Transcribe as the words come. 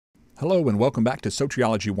Hello and welcome back to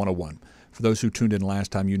Soteriology 101. For those who tuned in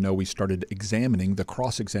last time, you know we started examining the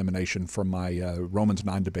cross-examination from my Romans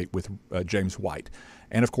 9 debate with James White.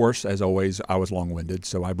 And of course, as always, I was long-winded,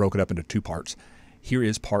 so I broke it up into two parts. Here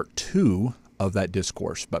is part 2 of that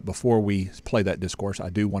discourse. But before we play that discourse, I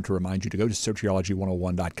do want to remind you to go to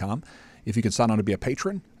Soteriology101.com. If you can sign on to be a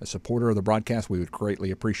patron, a supporter of the broadcast, we would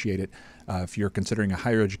greatly appreciate it. If you're considering a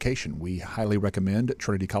higher education, we highly recommend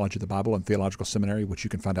Trinity College of the Bible and Theological Seminary, which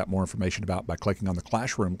you can find out more information about by clicking on the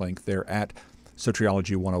Classroom link there at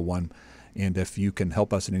Soteriology 101. And if you can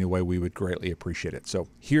help us in any way, we would greatly appreciate it. So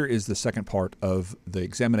here is the second part of the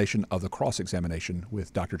examination of the cross-examination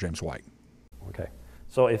with Dr. James White. Okay.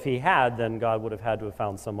 So if he had, then God would have had to have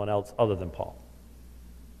found someone else other than Paul.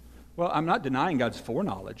 Well, I'm not denying God's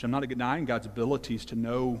foreknowledge. I'm not denying God's abilities to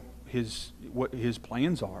know what his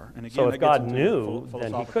plans are. And again, so if God knew,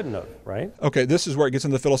 then he couldn't have, right? Okay, this is where it gets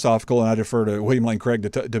into the philosophical, and I defer to William Lane Craig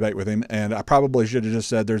to debate with him. And I probably should have just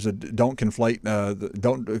said don't conflate,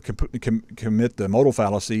 commit the modal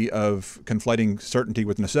fallacy of conflating certainty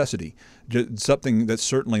with necessity. Something that's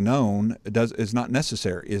certainly known is not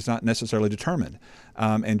necessary, is not necessarily determined.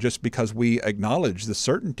 And just because we acknowledge the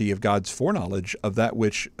certainty of God's foreknowledge of that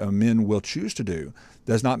which men will choose to do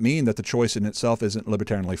does not mean that the choice in itself isn't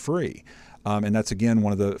libertarianly free. And that's, again,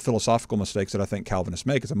 one of the philosophical mistakes that I think Calvinists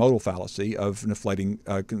make is a modal fallacy of inflating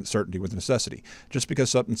certainty with necessity. Just because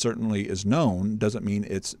something certainly is known doesn't mean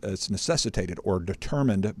it's necessitated or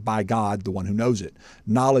determined by God, the one who knows it.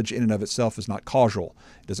 Knowledge in and of itself is not causal.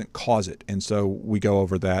 It doesn't cause it. And so we go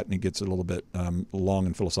over that, and it gets a little bit long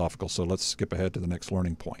and philosophical. So let's skip ahead to the next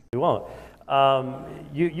learning point. We won't.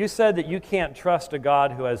 You said that you can't trust a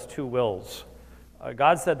God who has two wills.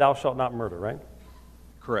 God said, "Thou shalt not murder," right?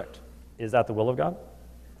 Correct. Is that the will of God?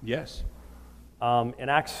 Yes. In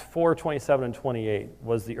Acts 4:27 and 28,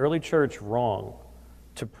 was the early church wrong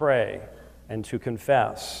to pray and to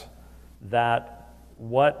confess that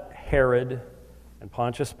what Herod and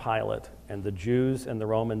Pontius Pilate and the Jews and the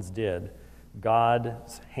Romans did,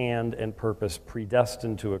 God's hand and purpose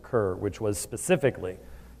predestined to occur, which was specifically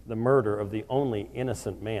the murder of the only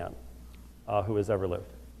innocent man who has ever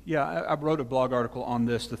lived? Yeah, I wrote a blog article on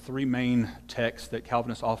this, the three main texts that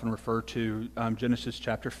Calvinists often refer to, Genesis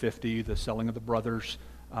chapter 50, the selling of the brothers,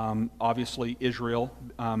 obviously Israel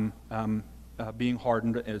being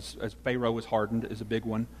hardened as Pharaoh was hardened is a big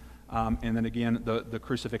one, and then again the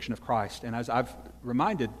crucifixion of Christ. And as I've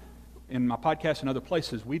reminded in my podcast and other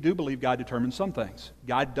places, we do believe God determines some things.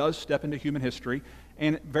 God does step into human history,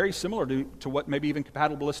 and very similar to what maybe even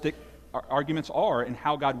compatibilistic arguments are in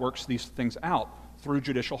how God works these things out through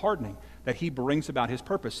judicial hardening, that he brings about his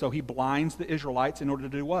purpose. So he blinds the Israelites in order to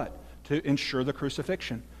do what? To ensure the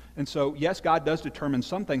crucifixion. And so, yes, God does determine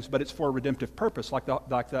some things, but it's for a redemptive purpose, like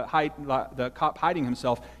the cop hiding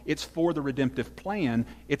himself. It's for the redemptive plan.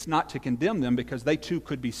 It's not to condemn them because they too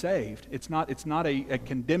could be saved. It's not a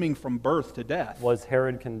condemning from birth to death. Was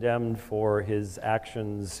Herod condemned for his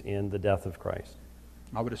actions in the death of Christ?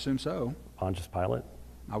 I would assume so. Pontius Pilate?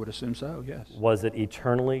 I would assume so, yes. Was it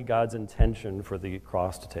eternally God's intention for the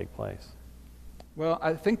cross to take place? Well,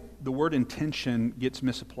 I think the word intention gets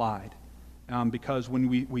misapplied because when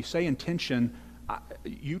we say intention,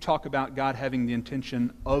 you talk about God having the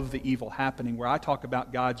intention of the evil happening, where I talk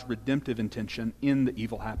about God's redemptive intention in the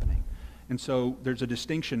evil happening. And so there's a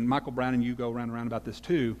distinction. Michael Brown and you go around and around about this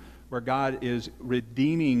too, where God is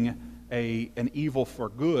redeeming an evil for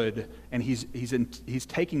good, and he's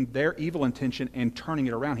taking their evil intention and turning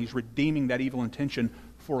it around. He's redeeming that evil intention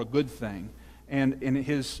for a good thing. And in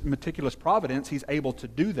his meticulous providence, he's able to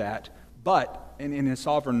do that, but in his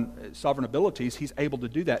sovereign abilities, he's able to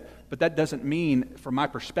do that. But that doesn't mean, from my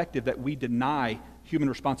perspective, that we deny human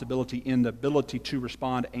responsibility in the ability to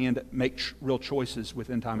respond and make real choices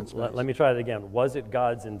within time and space. Let me try it again. Was it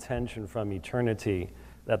God's intention from eternity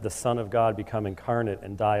that the Son of God become incarnate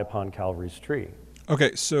and die upon Calvary's tree?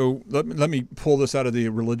 Okay, so let me pull this out of the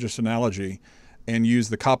religious analogy and use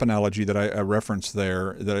the cop analogy that I referenced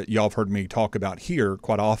there that y'all have heard me talk about here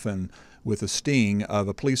quite often with the sting of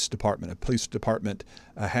a police department. A police department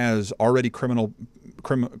has already criminal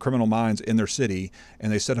minds in their city,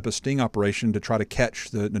 and they set up a sting operation to try to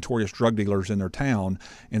catch the notorious drug dealers in their town.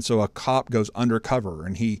 And so a cop goes undercover,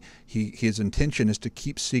 and his intention is to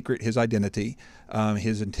keep secret his identity.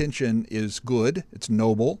 His intention is good. It's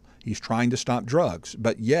noble. He's trying to stop drugs,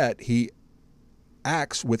 but yet he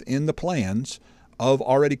acts within the plans of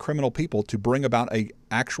already criminal people to bring about an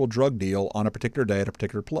actual drug deal on a particular day at a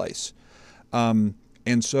particular place.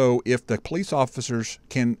 And so if the police officers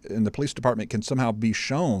and the police department can somehow be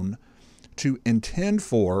shown to intend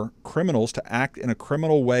for criminals to act in a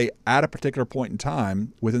criminal way at a particular point in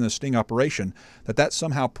time within the sting operation, that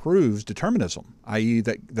somehow proves determinism, i.e.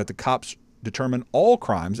 that the cops determine all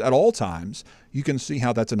crimes at all times. You can see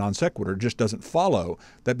how that's a non sequitur. It just doesn't follow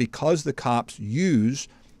that because the cops use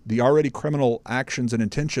the already criminal actions and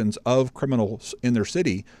intentions of criminals in their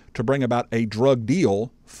city to bring about a drug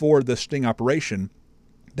deal for the sting operation,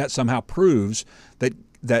 that somehow proves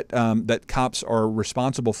that cops are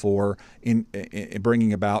responsible for in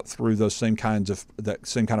bringing about through those same kind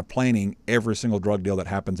of planning every single drug deal that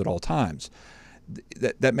happens at all times.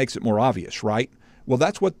 That makes it more obvious, right? Well,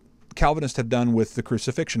 that's what Calvinists have done with the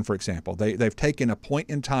crucifixion, for example. They've taken a point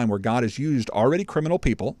in time where God has used already criminal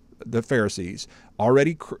people, the Pharisees,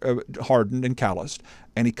 already hardened and calloused,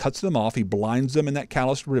 and he cuts them off. He blinds them in that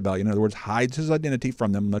calloused rebellion. In other words, hides his identity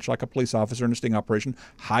from them, much like a police officer in a sting operation,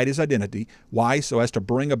 hide his identity. Why? So as to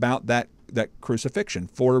bring about that crucifixion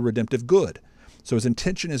for a redemptive good. So his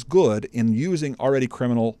intention is good in using already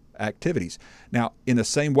criminal activities. Now, in the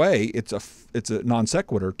same way, it's a non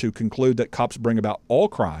sequitur to conclude that cops bring about all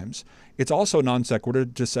crimes. It's also non sequitur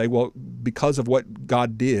to say, well, because of what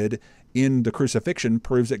God did in the crucifixion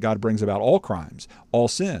proves that God brings about all crimes, all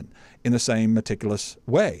sin, in the same meticulous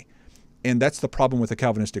way. And that's the problem with the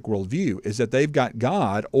Calvinistic worldview, is that they've got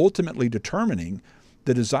God ultimately determining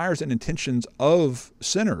the desires and intentions of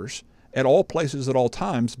sinners at all places at all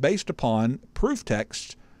times based upon proof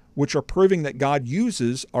texts which are proving that God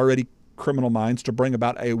uses already criminal minds to bring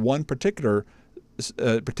about one particularly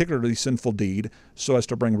sinful deed so as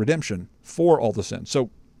to bring redemption for all the sins. So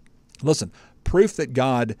listen, proof that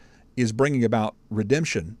God is bringing about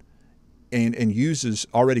redemption and uses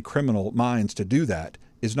already criminal minds to do that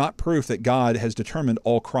is not proof that God has determined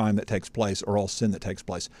all crime that takes place or all sin that takes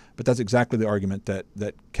place. But that's exactly the argument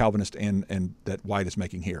that Calvinist and that White is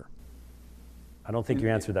making here. I don't think you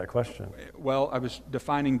answered that question. Well, I was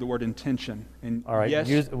defining the word intention. And all right. Yes,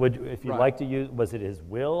 if you'd like to use, was it his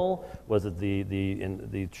will? Was it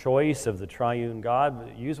the choice of the triune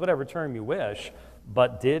God? Use whatever term you wish.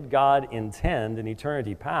 But did God intend in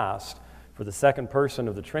eternity past for the second person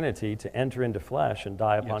of the Trinity to enter into flesh and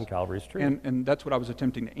die upon Calvary's tree? And that's what I was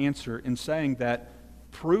attempting to answer in saying that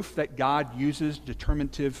proof that God uses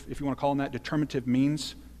determinative, if you want to call them that, determinative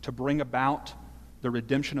means to bring about the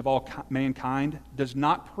redemption of all mankind does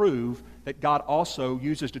not prove that God also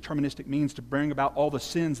uses deterministic means to bring about all the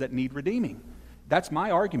sins that need redeeming. That's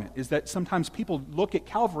my argument, is that sometimes people look at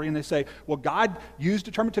Calvary and they say, well, God used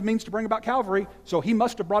determinative means to bring about Calvary, so he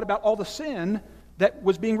must have brought about all the sin that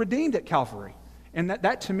was being redeemed at Calvary. And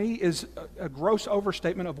that to me is a gross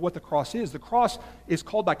overstatement of what the cross is. The cross is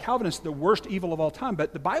called by Calvinists the worst evil of all time,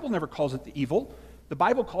 but the Bible never calls it the evil. The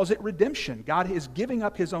Bible calls it redemption. God is giving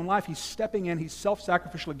up his own life. He's stepping in. He's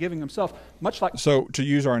self-sacrificially giving himself, much like... So to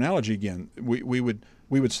use our analogy again, we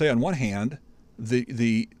would say on one hand,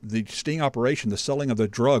 the sting operation, the selling of the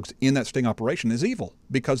drugs in that sting operation is evil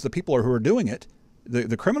because the people who are doing it,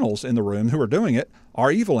 the criminals in the room who are doing it,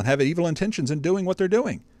 are evil and have evil intentions in doing what they're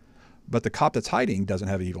doing. But the cop that's hiding doesn't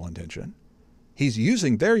have evil intention. He's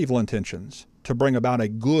using their evil intentions to bring about a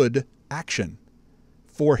good action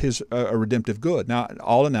for his a redemptive good. Now,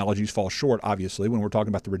 all analogies fall short, obviously, when we're talking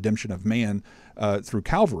about the redemption of man through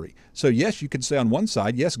Calvary. So yes, you could say on one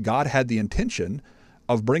side, yes, God had the intention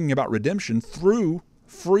of bringing about redemption through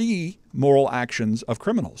free moral actions of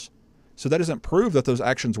criminals. So that doesn't prove that those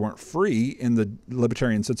actions weren't free in the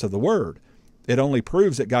libertarian sense of the word. It only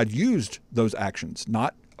proves that God used those actions,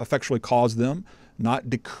 not effectually caused them, not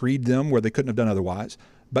decreed them where they couldn't have done otherwise,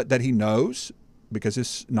 but that he knows, because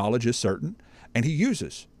his knowledge is certain, and he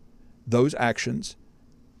uses those actions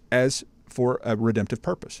as for a redemptive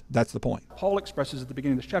purpose. That's the point. Paul expresses at the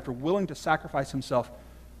beginning of this chapter, willing to sacrifice himself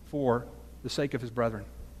for the sake of his brethren.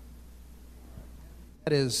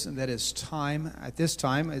 That is time. At this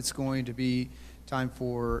time, it's going to be time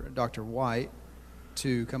for Dr. White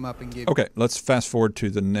to come up and give... Okay, let's fast forward to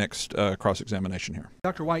the next cross-examination here.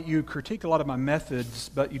 Dr. White, you critique a lot of my methods,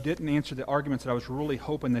 but you didn't answer the arguments that I was really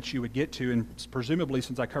hoping that you would get to, and presumably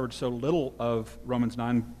since I covered so little of Romans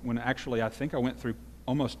 9, when actually I think I went through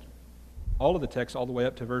almost all of the text all the way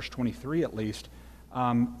up to verse 23 at least,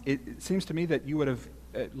 it seems to me that you would have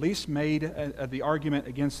at least made the argument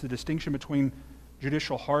against the distinction between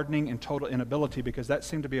judicial hardening and total inability, because that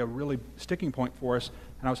seemed to be a really sticking point for us,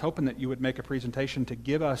 and I was hoping that you would make a presentation to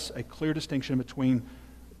give us a clear distinction between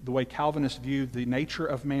the way Calvinists view the nature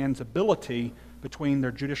of man's ability between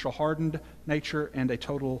their judicial hardened nature and a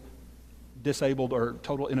total disabled or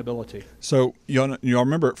total inability. So you'll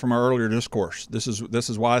remember it from our earlier discourse. This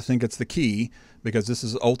is why I think it's the key, because this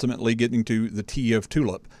is ultimately getting to the T of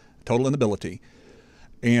TULIP, total inability.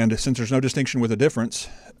 And since there's no distinction with a difference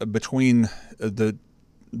between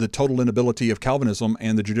the total inability of Calvinism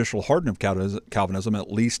and the judicial hardening of Calvinism,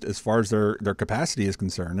 at least as far as their capacity is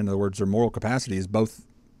concerned, in other words, their moral capacity is both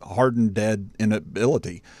hardened, dead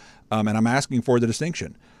inability. And I'm asking for the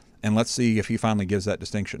distinction. And let's see if he finally gives that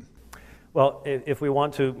distinction. Well, if we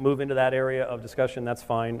want to move into that area of discussion, that's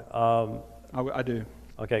fine. I do.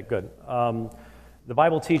 Okay, good. The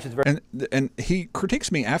Bible teaches very... And he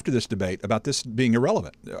critiques me after this debate about this being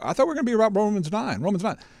irrelevant. I thought we were going to be about Romans 9. Romans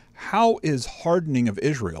 9. How is hardening of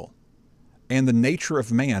Israel and the nature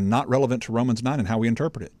of man not relevant to Romans 9 and how we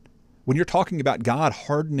interpret it? When you're talking about God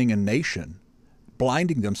hardening a nation,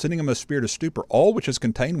 blinding them, sending them a spirit of stupor, all which is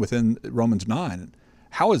contained within Romans 9,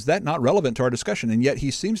 how is that not relevant to our discussion? And yet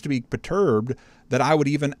he seems to be perturbed that I would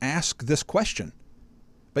even ask this question.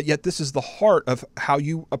 But yet this is the heart of how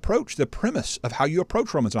you approach, the premise of how you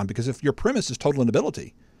approach Romans 9. Because if your premise is total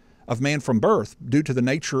inability of man from birth due to the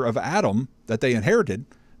nature of Adam that they inherited,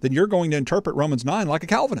 then you're going to interpret Romans 9 like a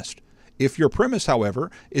Calvinist. If your premise, however,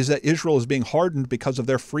 is that Israel is being hardened because of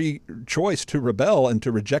their free choice to rebel and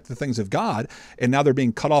to reject the things of God, and now they're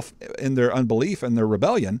being cut off in their unbelief and their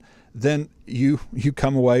rebellion, then you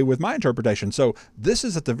come away with my interpretation. So this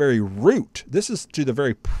is at the very root. This is to the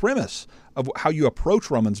very premise of how you approach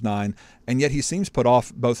Romans 9, and yet he seems put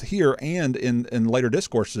off both here and in later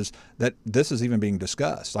discourses that this is even being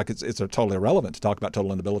discussed. Like it's totally irrelevant to talk about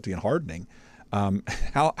total inability and hardening.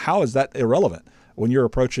 How is that irrelevant when you're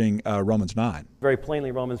approaching Romans 9? Very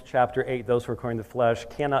plainly, Romans chapter 8, those who are according to the flesh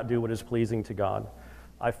cannot do what is pleasing to God.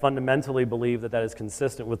 I fundamentally believe that is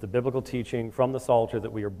consistent with the biblical teaching from the Psalter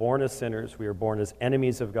that we are born as sinners, we are born as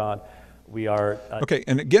enemies of God. We are... Okay,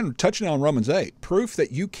 and again, touching on Romans 8, proof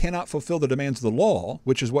that you cannot fulfill the demands of the law,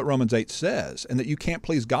 which is what Romans 8 says, and that you can't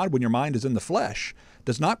please God when your mind is in the flesh,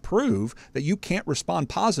 does not prove that you can't respond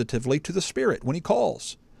positively to the Spirit when he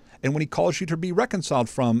calls, and when he calls you to be reconciled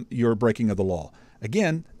from your breaking of the law.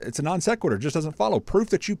 Again, it's a non sequitur, just doesn't follow.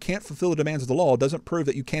 Proof that you can't fulfill the demands of the law doesn't prove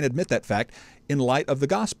that you can't admit that fact in light of the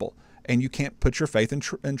gospel, and you can't put your faith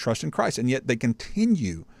and trust in Christ. And yet they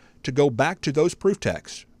continue to go back to those proof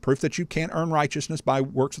texts, proof that you can't earn righteousness by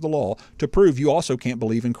works of the law, to prove you also can't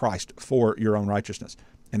believe in Christ for your own righteousness.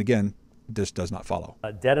 And again, this does not follow.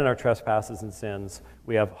 Dead in our trespasses and sins,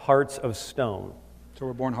 we have hearts of stone. So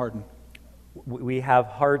we're born hardened. We have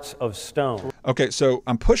hearts of stone. Okay, so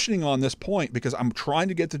I'm pushing on this point because I'm trying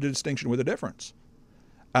to get to the distinction with a difference.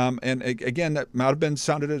 And again, that might have been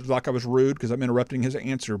sounded like I was rude because I'm interrupting his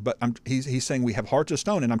answer, but he's saying we have hearts of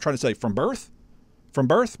stone, and I'm trying to say from birth? From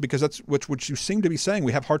birth? Because that's which you seem to be saying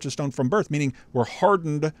we have hearts of stone from birth, meaning we're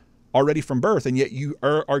hardened already from birth, and yet you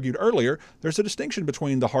argued earlier there's a distinction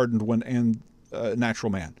between the hardened one and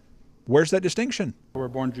natural man. Where's that distinction? We're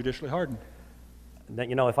born judicially hardened.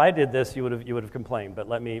 You know, if I did this, you would have complained. But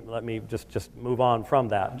let me just move on from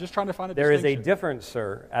that. I'm just trying to find a There is distinction. a difference,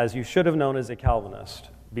 sir, as you should have known as a Calvinist,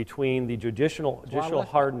 between the judicial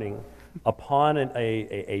hardening upon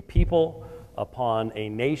a people, upon a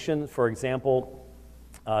nation, for example,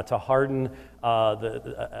 to harden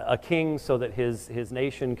a king so that his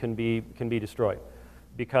nation can be destroyed,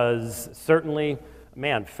 because certainly.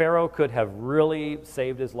 Man, Pharaoh could have really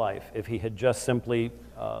saved his life if he had just simply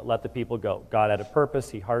let the people go. God had a purpose.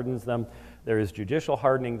 He hardens them. There is judicial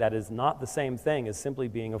hardening that is not the same thing as simply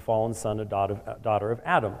being a fallen son, a daughter of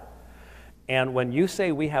Adam. And when you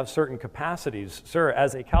say we have certain capacities, sir,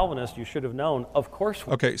 as a Calvinist, you should have known, of course.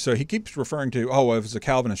 Okay, so he keeps referring to, oh, as a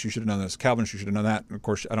Calvinist, you should have known this. Calvinist, you should have known that. And of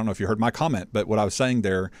course, I don't know if you heard my comment, but what I was saying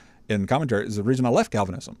there in commentary is the reason I left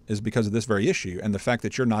Calvinism is because of this very issue, and the fact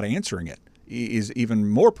that you're not answering it is even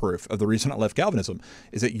more proof of the reason I left Calvinism,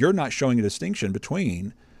 is that you're not showing a distinction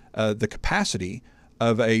between the capacity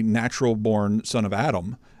of a natural-born son of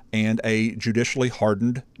Adam and a judicially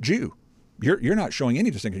hardened Jew. You're not showing any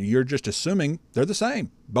distinction. You're just assuming they're the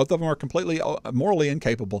same. Both of them are completely morally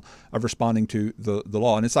incapable of responding to the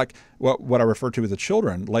law. And it's like what I refer to with the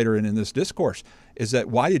children later in this discourse is that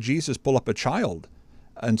why did Jesus pull up a child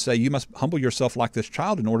and say, you must humble yourself like this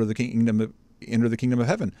child in order to enter the kingdom of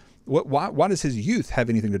heaven? Why does his youth have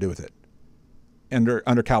anything to do with it?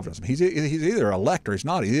 Under Calvinism, he's either elect or he's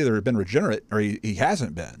not. He's either been regenerate or he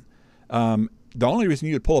hasn't been. The only reason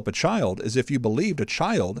you would pull up a child is if you believed a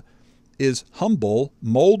child is humble,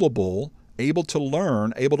 moldable, able to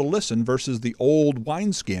learn, able to listen, versus the old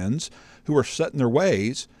wineskins who are set in their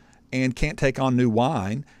ways and can't take on new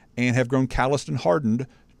wine and have grown calloused and hardened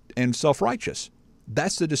and self-righteous.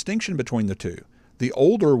 That's the distinction between the two. The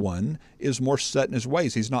older one is more set in his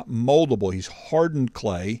ways. He's not moldable. He's hardened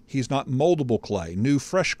clay. He's not moldable clay, new,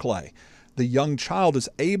 fresh clay. The young child is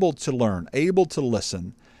able to learn, able to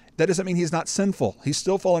listen. that doesn't mean he's not sinful. He's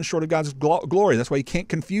still falling short of God's glory. That's why you can't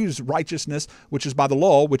confuse righteousness, which is by the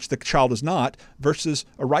law, which the child is not, versus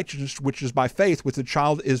a righteousness which is by faith, which the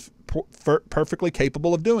child is perfectly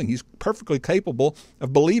capable of doing. He's perfectly capable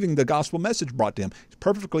of believing the gospel message brought to him. He's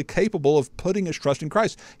perfectly capable of putting his trust in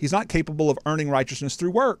Christ. He's not capable of earning righteousness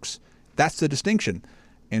through works. That's the distinction.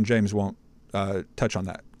 And James won't touch on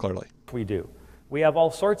that clearly. We do. We have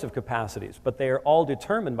all sorts of capacities, but they are all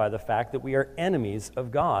determined by the fact that we are enemies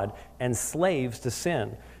of God and slaves to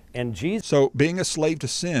sin. And Jesus. So being a slave to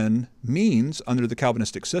sin means, under the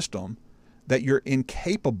Calvinistic system, that you're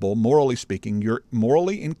incapable, morally speaking, you're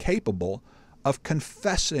morally incapable of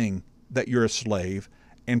confessing that you're a slave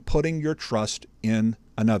and putting your trust in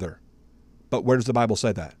another. But where does the Bible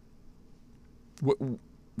say that?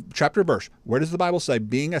 Chapter verse. Where does the Bible say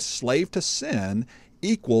being a slave to sin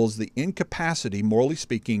equals the incapacity, morally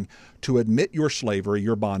speaking, to admit your slavery,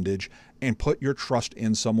 your bondage, and put your trust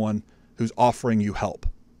in someone who's offering you help?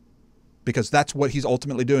 Because that's what he's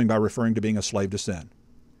ultimately doing by referring to being a slave to sin.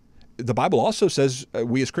 The Bible also says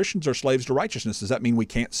we as Christians are slaves to righteousness. Does that mean we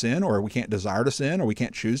can't sin, or we can't desire to sin, or we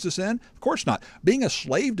can't choose to sin? Of course not. Being a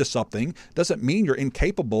slave to something doesn't mean you're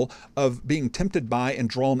incapable of being tempted by and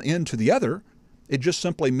drawn into the other. It just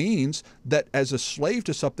simply means that as a slave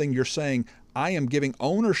to something, you're saying, I am giving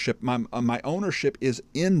ownership. My ownership is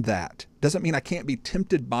in that. Doesn't mean I can't be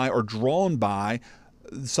tempted by or drawn by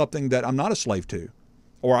something that I'm not a slave to,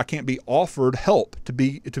 or I can't be offered help to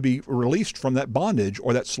be released from that bondage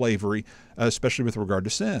or that slavery, especially with regard to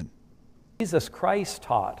sin. Jesus Christ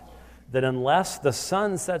taught that unless the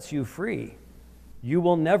Son sets you free, you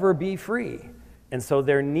will never be free. And so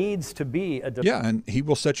there needs to be a... Yeah, and he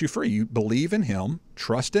will set you free. You believe in him,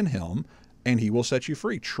 trust in him, and he will set you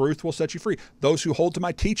free. Truth will set you free. Those who hold to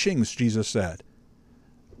my teachings, Jesus said,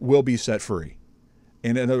 will be set free.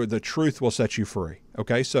 And in other words, the truth will set you free.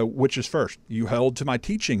 Okay, so which is first? You held to my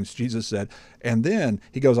teachings, Jesus said. And then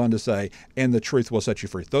he goes on to say, and the truth will set you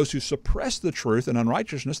free. Those who suppress the truth and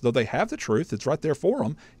unrighteousness, though they have the truth, it's right there for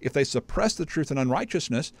them. If they suppress the truth and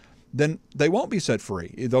unrighteousness, then they won't be set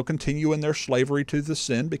free. They'll continue in their slavery to the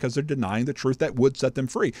sin because they're denying the truth that would set them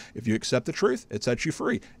free. If you accept the truth, it sets you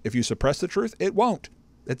free. If you suppress the truth, it won't.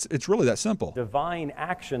 It's really that simple. Divine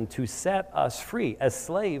action to set us free. A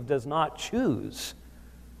slave does not choose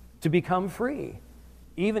to become free.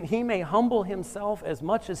 Even he may humble himself as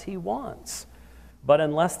much as he wants, but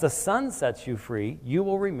unless the Son sets you free, you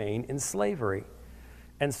will remain in slavery.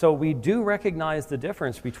 And so we do recognize the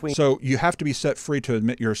difference between... So you have to be set free to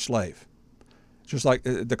admit you're a slave. It's just like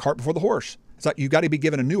the cart before the horse. It's like you've got to be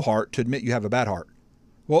given a new heart to admit you have a bad heart.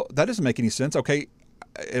 Well, that doesn't make any sense. Okay,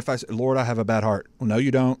 if I say, Lord, I have a bad heart. Well, no,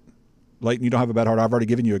 you don't. Leighton, you don't have a bad heart. I've already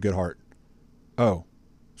given you a good heart. Oh,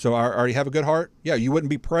 so I already have a good heart? Yeah, you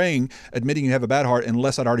wouldn't be praying, admitting you have a bad heart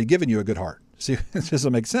unless I'd already given you a good heart. See, it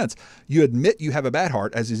doesn't make sense. You admit you have a bad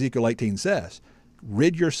heart, as Ezekiel 18 says.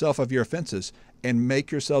 Rid yourself of your offenses and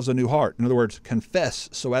make yourselves a new heart. In other words, confess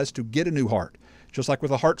so as to get a new heart. Just like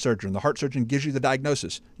with a heart surgeon. The heart surgeon gives you the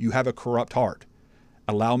diagnosis. You have a corrupt heart.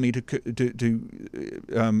 Allow me to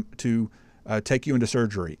take you into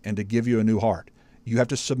surgery and to give you a new heart. You have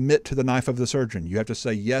to submit to the knife of the surgeon. You have to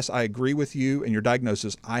say, yes, I agree with you and your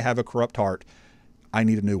diagnosis. I have a corrupt heart. I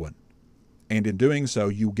need a new one. And in doing so,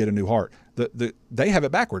 you get a new heart. They have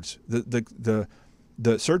it backwards.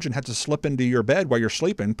 The surgeon has to slip into your bed while you're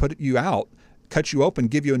sleeping, put you out, cut you open,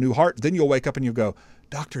 give you a new heart. Then you'll wake up and you'll go,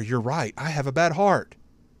 doctor, you're right. I have a bad heart.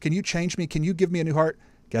 Can you change me? Can you give me a new heart?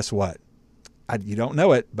 Guess what? You don't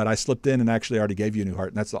know it, but I slipped in and actually already gave you a new heart.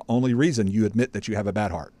 And that's the only reason you admit that you have a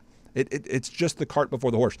bad heart. It's just the cart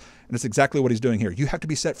before the horse. And it's exactly what he's doing here. You have to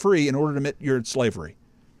be set free in order to admit you're in slavery.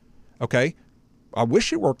 Okay? I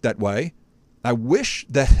wish it worked that way. I wish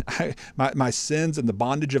that my sins and the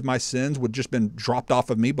bondage of my sins would just been dropped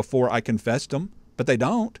off of me before I confessed them, but they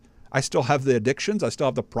don't. I still have the addictions. I still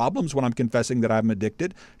have the problems when I'm confessing that I'm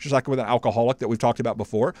addicted, just like with an alcoholic that we've talked about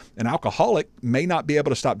before. An alcoholic may not be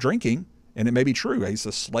able to stop drinking, and it may be true. He's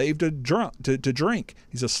a slave to drink.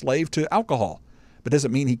 He's a slave to alcohol. But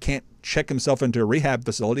doesn't mean he can't check himself into a rehab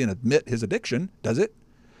facility and admit his addiction, does it?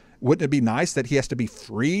 Wouldn't it be nice that he has to be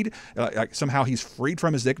freed, like somehow he's freed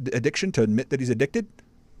from his addiction to admit that he's addicted?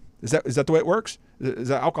 Is that the way it works?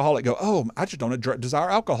 Does an alcoholic go, oh, I just don't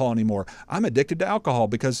desire alcohol anymore. I'm addicted to alcohol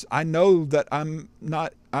because I know that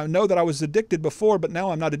I know that I was addicted before, but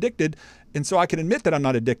now I'm not addicted. And so I can admit that I'm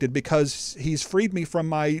not addicted because he's freed me from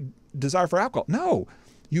my desire for alcohol. No,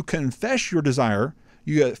 you confess your desire.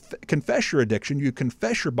 You confess your addiction. You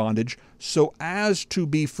confess your bondage so as to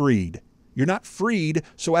be freed. You're not freed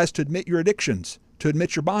so as to admit your addictions, to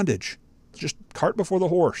admit your bondage. It's just cart before the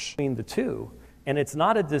horse. Between the two And it's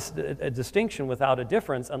not a distinction without a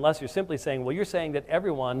difference unless you're simply saying, well, you're saying that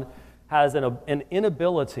everyone has an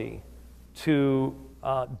inability to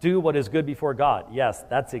do what is good before God. Yes,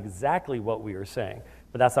 that's exactly what we are saying,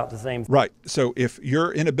 but that's not the same thing. Right. So if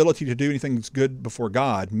your inability to do anything that's good before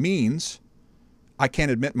God means I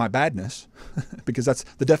can't admit my badness, because that's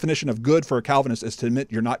the definition of good for a Calvinist, is to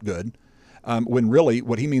admit you're not good, when really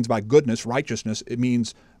what he means by goodness, righteousness, it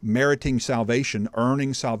means meriting salvation,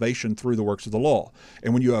 earning salvation through the works of the law.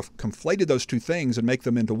 And when you have conflated those two things and make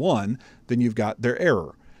them into one, then you've got their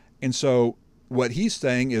error. And so what he's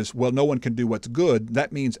saying is, well, no one can do what's good.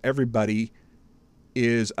 That means everybody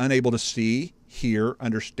is unable to see, hear,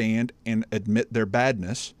 understand, and admit their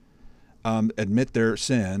badness, admit their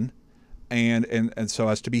sin, and so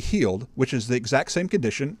as to be healed, which is the exact same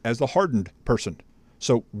condition as the hardened person.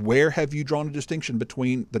 So where have you drawn a distinction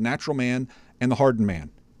between the natural man and the hardened man?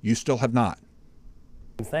 You still have not.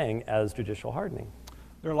 Thing as judicial hardening.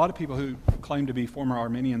 There are a lot of people who claim to be former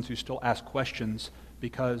Arminians who still ask questions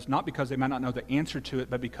not because they might not know the answer to it,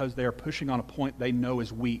 but because they are pushing on a point they know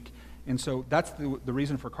is weak. And so that's the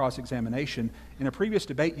reason for cross-examination. In a previous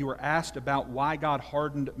debate, you were asked about why God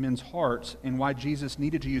hardened men's hearts and why Jesus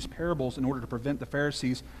needed to use parables in order to prevent the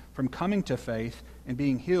Pharisees from coming to faith and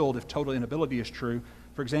being healed if total inability is true.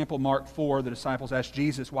 For example, Mark 4, the disciples asked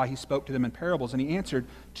Jesus why he spoke to them in parables, and he answered,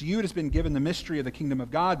 "To you it has been given the mystery of the kingdom of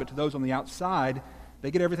God, but to those on the outside, they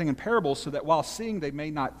get everything in parables, so that while seeing they may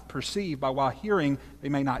not perceive, by while hearing they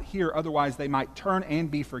may not hear, otherwise they might turn and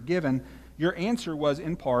be forgiven." Your answer was,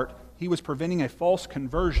 in part, he was preventing a false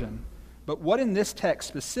conversion. But what in this text,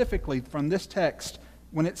 specifically from this text,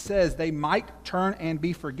 when it says they might turn and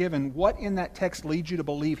be forgiven, what in that text leads you to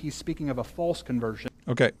believe he's speaking of a false conversion?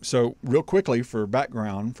 Okay, so real quickly for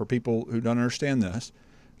background, for people who don't understand this,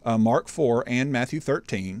 Mark 4 and Matthew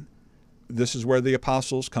 13, this is where the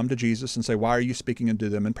apostles come to Jesus and say, "Why are you speaking unto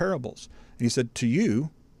them in parables?" And he said, "To you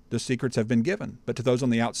the secrets have been given, but to those on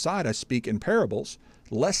the outside I speak in parables,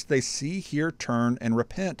 lest they see, hear, turn, and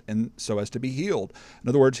repent, and so as to be healed." In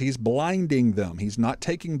other words, he's blinding them. He's not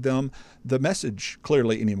taking them the message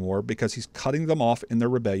clearly anymore, because he's cutting them off in their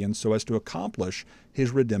rebellion so as to accomplish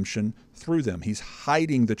his redemption through them. He's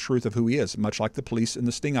hiding the truth of who he is, much like the police in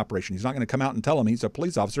the sting operation. He's not going to come out and tell them he's a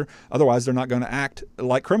police officer. Otherwise, they're not going to act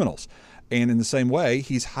like criminals. And in the same way,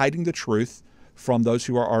 he's hiding the truth from those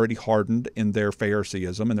who are already hardened in their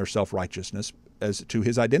Phariseeism and their self-righteousness as to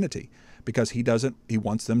his identity, because he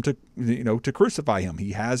wants them to, to crucify him.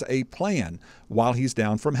 He has a plan while he's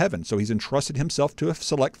down from heaven. So he's entrusted himself to a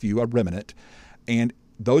select few, a remnant, and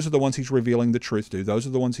those are the ones he's revealing the truth to. Those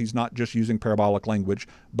are the ones he's not just using parabolic language,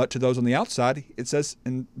 but to those on the outside, it says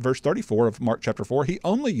in verse 34 of Mark chapter 4, he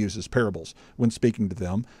only uses parables when speaking to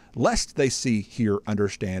them, lest they see, hear,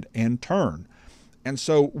 understand, and turn. And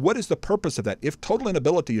so what is the purpose of that? If total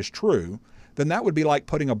inability is true, then that would be like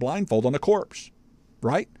putting a blindfold on a corpse,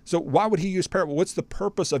 right? So why would he use parable? What's the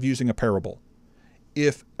purpose of using a parable?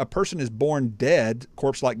 If a person is born dead,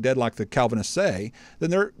 corpse-like dead, like the Calvinists say,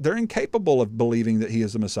 then they're incapable of believing that he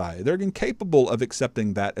is the Messiah. They're incapable of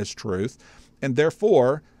accepting that as truth, and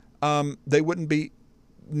therefore they wouldn't be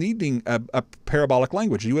needing a parabolic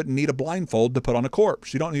language. You wouldn't need a blindfold to put on a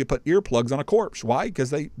corpse. You don't need to put earplugs on a corpse. Why?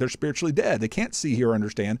 Because they're spiritually dead. They can't see, hear, or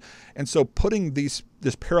understand. And so putting this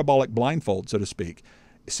parabolic blindfold, so to speak,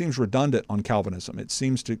 it seems redundant on Calvinism. It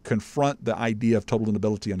seems to confront the idea of total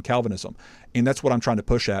inability on Calvinism. And that's what I'm trying to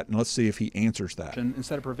push at, and let's see if he answers that.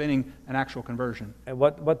 Instead of preventing an actual conversion. And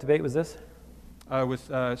what debate was this? With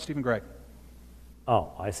Stephen Gregg.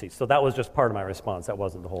 Oh, I see. So that was just part of my response. That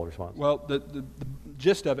wasn't the whole response. Well, the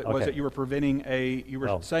gist of it was that you were preventing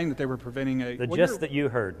saying that they were preventing a... The gist that you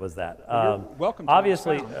heard was that. Welcome to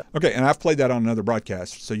obviously. Okay, and I've played that on another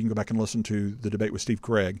broadcast, so you can go back and listen to the debate with Steve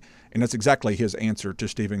Gregg, and that's exactly his answer to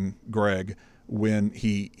Stephen Gregg when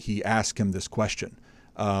he asked him this question,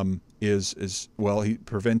 is he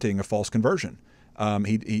preventing a false conversion.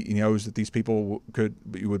 He knows that these people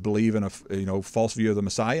would believe in a false view of the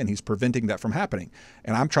Messiah, and he's preventing that from happening.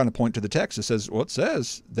 And I'm trying to point to the text that says, well, it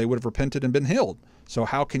says they would have repented and been healed. So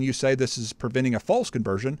how can you say this is preventing a false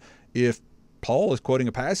conversion if Paul is quoting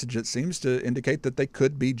a passage that seems to indicate that they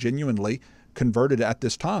could be genuinely converted at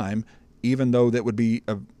this time, even though that would be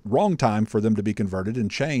a wrong time for them to be converted and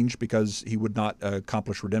change, because he would not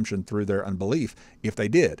accomplish redemption through their unbelief if they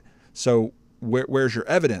did. So where's your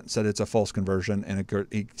evidence that it's a false conversion? And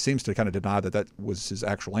he seems to kind of deny that was his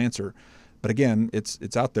actual answer. But again,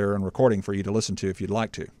 it's out there on recording for you to listen to if you'd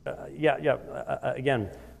like to. Again,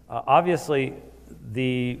 obviously,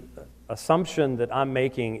 the assumption that I'm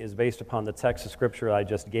making is based upon the text of Scripture I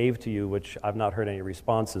just gave to you, which I've not heard any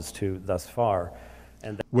responses to thus far.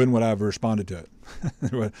 And When would I have responded to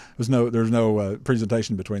it? There's no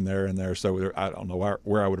presentation between there and there, so I don't know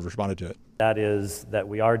where I would have responded to it. that is that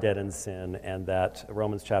we are dead in sin, and that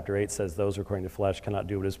Romans chapter 8 says those who are according to flesh cannot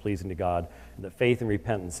do what is pleasing to God, and that faith and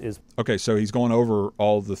repentance is... Okay, so he's going over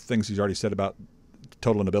all the things he's already said about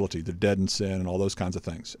total inability, the dead in sin, and all those kinds of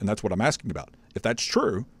things. And that's what I'm asking about. If that's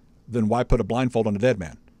true, then why put a blindfold on a dead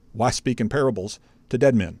man? Why speak in parables to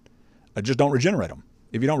dead men? Just don't regenerate them.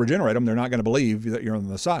 If you don't regenerate them, they're not going to believe that you're the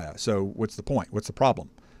Messiah. So what's the point? What's the problem?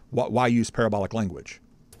 Why use parabolic language?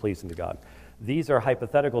 pleasing to God. These are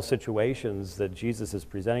hypothetical situations that Jesus is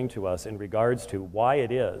presenting to us in regards to why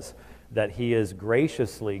it is that he is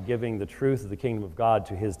graciously giving the truth of the kingdom of God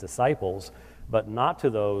to his disciples, but not to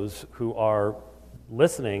those who are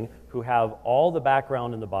listening, who have all the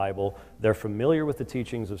background in the Bible, they're familiar with the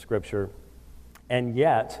teachings of Scripture, and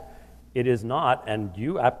yet it is not, and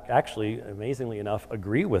you actually, amazingly enough,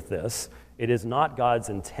 agree with this, it is not God's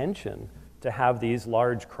intention to have these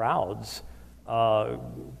large crowds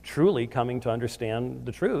truly coming to understand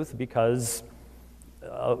the truth, because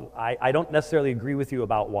I don't necessarily agree with you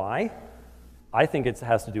about why. I think it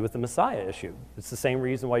has to do with the Messiah issue. It's the same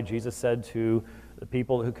reason why Jesus said to the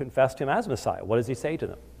people who confessed him as Messiah, what does he say to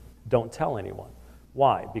them? Don't tell anyone.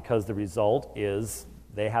 Why? Because the result is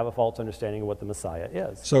they have a false understanding of what the Messiah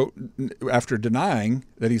is. So after denying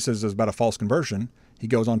that he says it's about a false conversion, he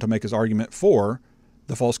goes on to make his argument for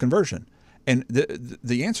the false conversion. And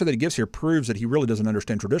the answer that he gives here proves that he really doesn't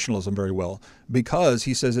understand traditionalism very well, because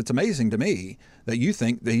he says, it's amazing to me that you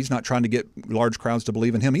think that he's not trying to get large crowds to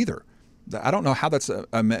believe in him either. I don't know how that's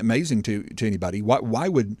amazing to anybody. Why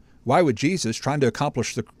would Jesus, trying to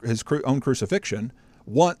accomplish his own crucifixion,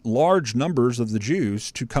 want large numbers of the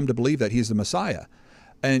Jews to come to believe that he's the Messiah?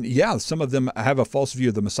 And yeah, some of them have a false view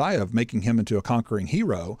of the Messiah, of making him into a conquering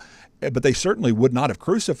hero, but they certainly would not have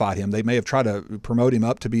crucified him. They may have tried to promote him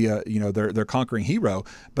up to be their conquering hero,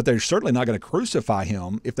 but they're certainly not going to crucify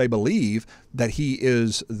him if they believe that he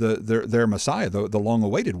is their Messiah, the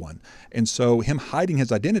long-awaited one. And so him hiding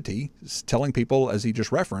his identity, telling people, as he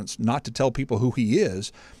just referenced, not to tell people who he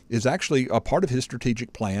is actually a part of his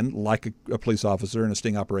strategic plan, like a police officer in a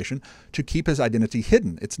sting operation, to keep his identity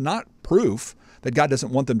hidden. It's not proof that God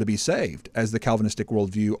doesn't want them to be saved, as the Calvinistic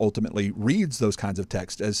worldview ultimately reads those kinds of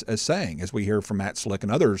texts as saying, as we hear from Matt Slick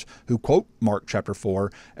and others who quote Mark chapter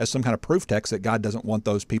 4 as some kind of proof text that God doesn't want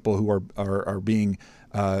those people who are being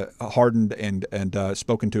hardened and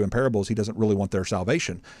spoken to in parables. He doesn't really want their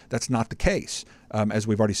salvation. That's not the case. As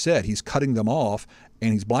we've already said, he's cutting them off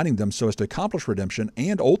and he's blinding them so as to accomplish redemption,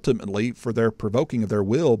 and ultimately for their provoking of their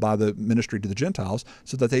will by the ministry to the Gentiles,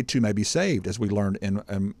 so that they too may be saved, as we learned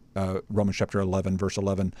in Romans chapter 11, verse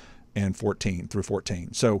 11 and 14 through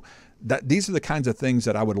 14. So these are the kinds of things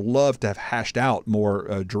that I would love to have hashed out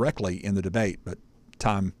more directly in the debate, but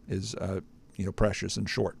time is precious and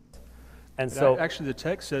short. And so, actually, the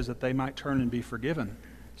text says that they might turn and be forgiven.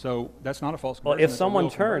 So that's not a false well, conversion. if someone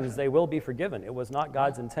turns, they will be forgiven. It was not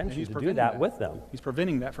God's intention to do that with them. He's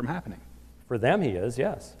preventing that from happening. For them, he is,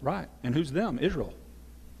 yes. Right. And who's them? Israel.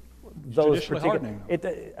 Those particular.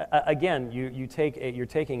 Again, you're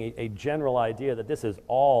taking a general idea that this is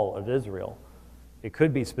all of Israel. It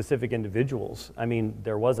could be specific individuals. I mean,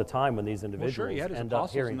 there was a time when these individuals well, sure, he had his end up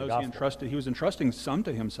apostles hearing and the those gospel. he was entrusting some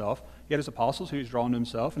to himself. He had his apostles who he was drawing to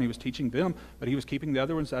himself, and he was teaching them, but he was keeping the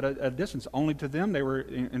other ones at a distance. Only to them they were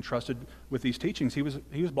entrusted with these teachings. He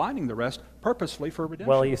was blinding the rest purposefully for redemption.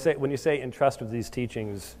 Well, when you say entrust with these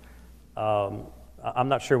teachings, I'm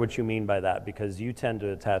not sure what you mean by that, because you tend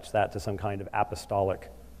to attach that to some kind of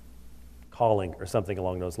apostolic calling or something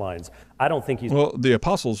along those lines. I don't think he's... Well, the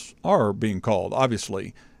apostles are being called,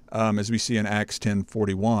 obviously, as we see in Acts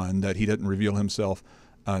 10:41, that he didn't reveal himself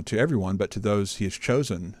to everyone, but to those he has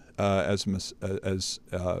chosen as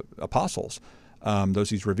apostles,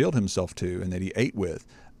 those he's revealed himself to and that he ate with.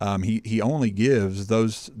 He only gives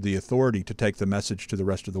those the authority to take the message to the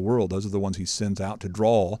rest of the world. Those are the ones he sends out to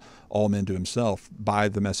draw all men to himself by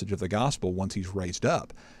the message of the gospel once he's raised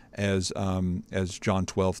up, as John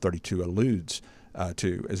 12:32 alludes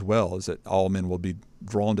to as well, is that all men will be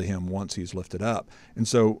drawn to him once he's lifted up. And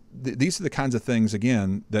so these are the kinds of things,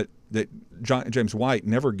 again, that James White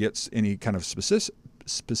never gets any kind of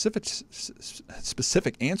specific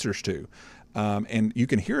answers to. And you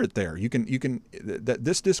can hear it there.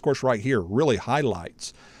 This discourse right here really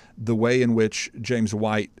highlights the way in which James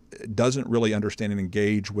White doesn't really understand and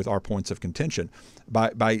engage with our points of contention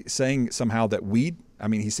by saying somehow that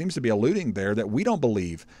he seems to be alluding there that we don't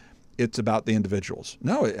believe it's about the individuals.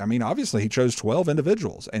 No, obviously he chose 12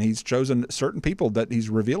 individuals, and he's chosen certain people that he's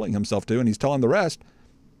revealing himself to, and he's telling the rest,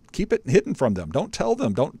 keep it hidden from them. Don't tell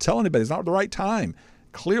them. Don't tell anybody. It's not the right time.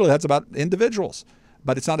 Clearly, that's about individuals.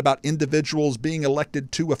 But it's not about individuals being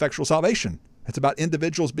elected to effectual salvation. It's about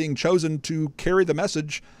individuals being chosen to carry the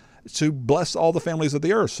message to bless all the families of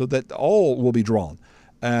the earth so that all will be drawn.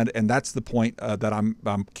 And that's the point that I'm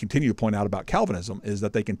continue to point out about Calvinism, is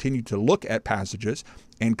that they continue to look at passages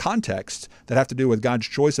and contexts that have to do with God's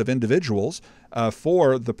choice of individuals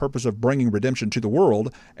for the purpose of bringing redemption to the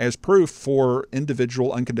world as proof for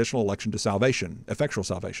individual unconditional election to salvation, effectual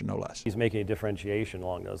salvation, no less. He's making a differentiation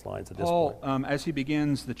along those lines at this Paul, point. as he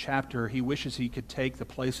begins the chapter, he wishes he could take the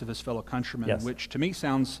place of his fellow countrymen, Yes. which to me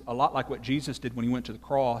sounds a lot like what Jesus did when he went to the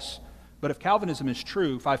cross. But if Calvinism is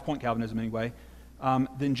true, 5-point Calvinism anyway,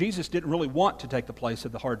 then Jesus didn't really want to take the place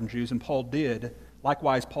of the hardened Jews, and Paul did.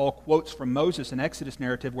 Likewise, Paul quotes from Moses' an Exodus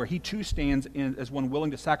narrative where he too stands as one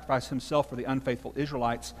willing to sacrifice himself for the unfaithful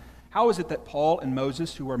Israelites. How is it that Paul and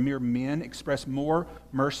Moses, who are mere men, express more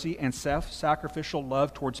mercy and self-sacrificial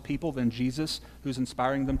love towards people than Jesus, who's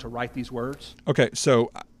inspiring them to write these words? Okay,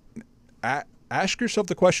 so ask yourself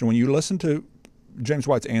the question, when you listen to James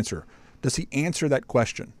White's answer, does he answer that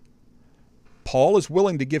question? Paul is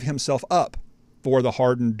willing to give himself up for the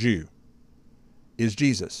hardened Jew. Is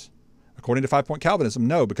Jesus? According to 5-point Calvinism,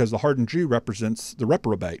 no, because the hardened Jew represents the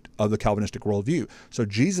reprobate of the Calvinistic worldview. So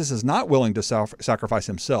Jesus is not willing to sacrifice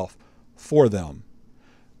himself for them.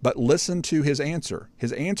 But listen to his answer.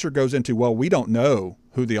 His answer goes into, well, we don't know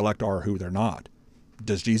who the elect are or who they're not.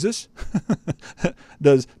 Does Jesus?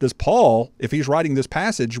 Does Paul, if he's writing this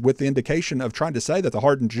passage with the indication of trying to say that the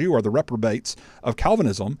hardened Jew are the reprobates of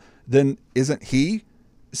Calvinism, then isn't he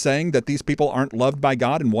saying that these people aren't loved by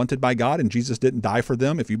God and wanted by God and Jesus didn't die for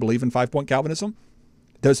them if you believe in 5-point Calvinism?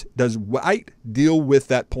 Does White deal with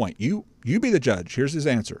that point? You be the judge. Here's his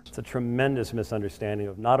answer. It's a tremendous misunderstanding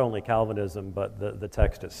of not only Calvinism, but the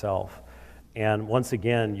text itself. And once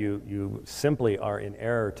again, you simply are in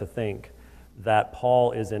error to think that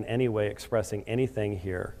Paul is in any way expressing anything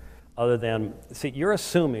here other than, see, you're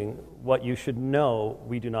assuming what you should know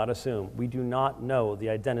we do not assume. We do not know the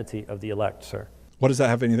identity of the elect, sir. What does that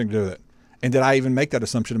have anything to do with it? And did I even make that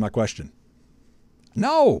assumption in my question?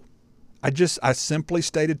 No. I simply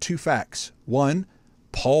stated two facts. One,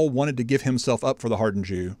 Paul wanted to give himself up for the hardened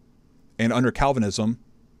Jew. And under Calvinism,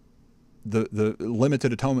 the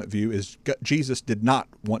limited atonement view is Jesus did not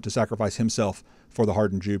want to sacrifice himself for the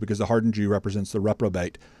hardened Jew because the hardened Jew represents the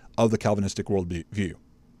reprobate of the Calvinistic worldview.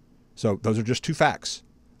 So those are just two facts.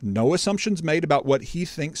 No assumptions made about what he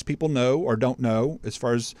thinks people know or don't know as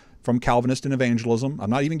far as from Calvinist and evangelism. I'm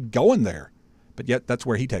not even going there, but yet that's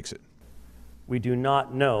where he takes it. We do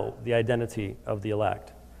not know the identity of the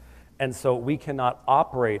elect. And so we cannot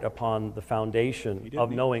operate upon the foundation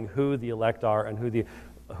of knowing who the elect are and who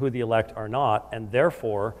the elect are not. And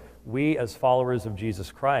therefore, we as followers of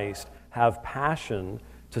Jesus Christ have passion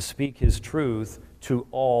to speak his truth to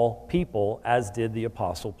all people, as did the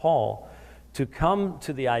Apostle Paul. To come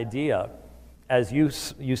to the idea, as you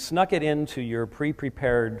snuck it into your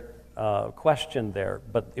pre-prepared question there,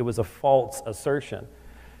 but it was a false assertion,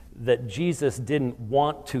 that Jesus didn't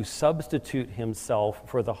want to substitute himself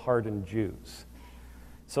for the hardened Jews.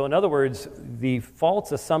 So in other words, the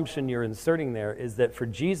false assumption you're inserting there is that for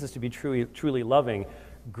Jesus to be truly loving,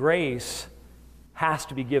 grace has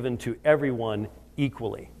to be given to everyone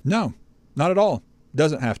equally. No, not at all.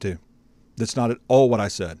 Doesn't have to. That's not at all what I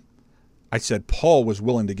said. I said Paul was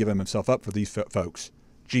willing to give himself up for these folks.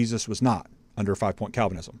 Jesus was not under 5-point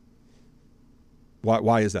Calvinism.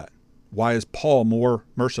 Why is that? Why is Paul more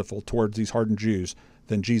merciful towards these hardened Jews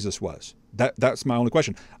than Jesus was? That's my only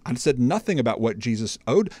question. I said nothing about what Jesus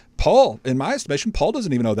owed. Paul, in my estimation, Paul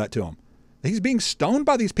doesn't even owe that to him. He's being stoned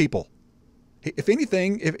by these people. If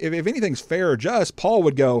anything, if anything's fair or just, Paul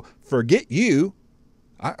would go, forget you.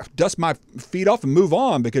 I dust my feet off and move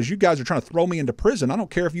on because you guys are trying to throw me into prison. I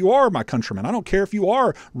don't care if you are my countrymen. I don't care if you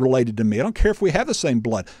are related to me. I don't care if we have the same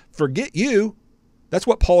blood. Forget you. That's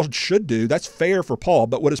what Paul should do. That's fair for Paul.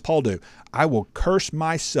 But what does Paul do? I will curse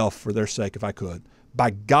myself for their sake if I could.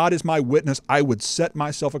 By God as my witness, I would set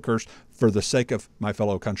myself accursed for the sake of my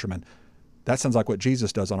fellow countrymen. That sounds like what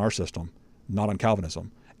Jesus does on our system, not on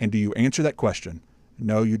Calvinism. And do you answer that question?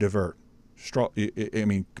 No, you divert.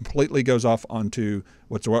 Completely goes off onto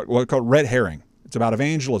what's called red herring. It's about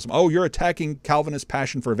evangelism. Oh, you're attacking Calvinist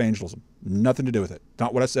passion for evangelism. Nothing to do with it.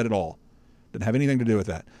 Not what I said at all. Didn't have anything to do with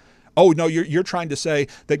that. Oh, no, you're trying to say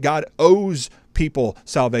that God owes people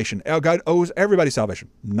salvation. God owes everybody salvation.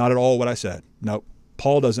 Not at all what I said. No.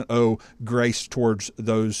 Paul doesn't owe grace towards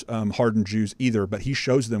those hardened Jews either, but he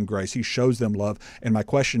shows them grace. He shows them love. And my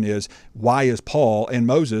question is, why is Paul and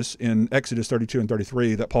Moses in Exodus 32 and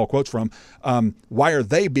 33 that Paul quotes from, why are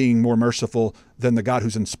they being more merciful than the God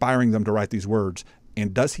who's inspiring them to write these words?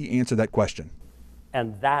 And does he answer that question?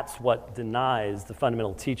 And that's what denies the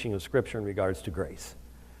fundamental teaching of Scripture in regards to grace.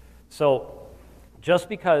 So just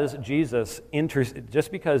because Jesus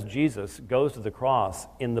goes to the cross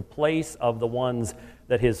in the place of the ones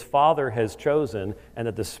that his Father has chosen and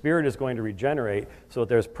that the Spirit is going to regenerate so that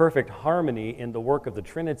there's perfect harmony in the work of the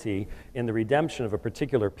Trinity in the redemption of a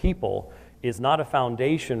particular people is not a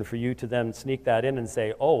foundation for you to then sneak that in and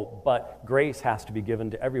say, oh, but grace has to be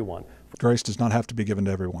given to everyone. Grace does not have to be given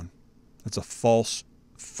to everyone. That's a false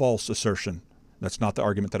assertion. That's not the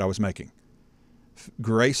argument that I was making.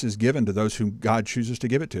 Grace is given to those whom God chooses to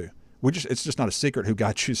give it to. It's just not a secret who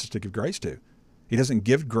God chooses to give grace to. He doesn't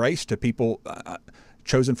give grace to people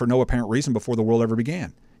chosen for no apparent reason before the world ever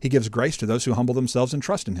began. He gives grace to those who humble themselves and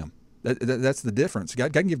trust in him. That's the difference.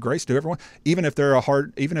 God can give grace to everyone, even if they're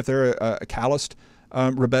a calloused,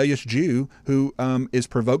 rebellious Jew who is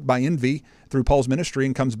provoked by envy through Paul's ministry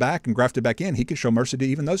and comes back and grafted back in. He can show mercy to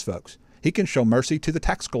even those folks. He can show mercy to the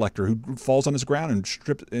tax collector who falls on his ground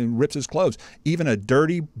and rips his clothes. Even a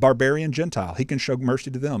dirty barbarian Gentile, he can show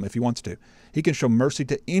mercy to them if he wants to. He can show mercy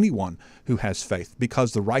to anyone who has faith,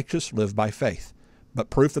 because the righteous live by faith.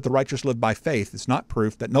 But proof that the righteous live by faith is not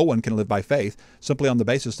proof that no one can live by faith, simply on the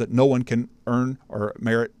basis that no one can earn or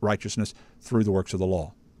merit righteousness through the works of the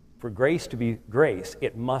law. For grace to be grace,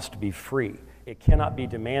 it must be free. It cannot be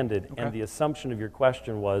demanded, Okay. and the assumption of your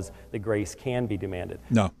question was that grace can be demanded.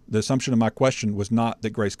 No, the assumption of my question was not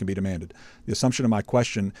that grace can be demanded. The assumption of my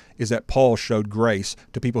question is that Paul showed grace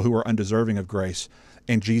to people who were undeserving of grace,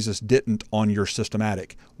 and Jesus didn't on your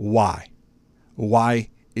systematic. Why? Why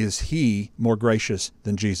is he more gracious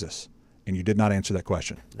than Jesus? And you did not answer that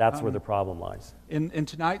question. That's where the problem lies. In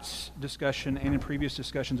tonight's discussion and in previous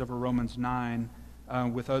discussions over Romans 9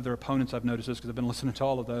 with other opponents, I've noticed this because I've been listening to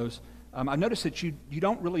all of those. I've noticed that you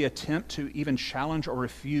don't really attempt to even challenge or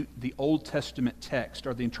refute the Old Testament text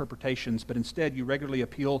or the interpretations, but instead you regularly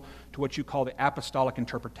appeal to what you call the apostolic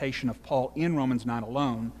interpretation of Paul in Romans 9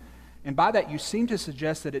 alone. And by that, you seem to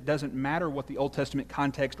suggest that it doesn't matter what the Old Testament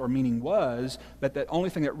context or meaning was, but the only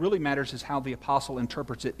thing that really matters is how the apostle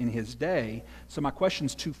interprets it in his day. So my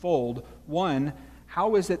question's twofold. One,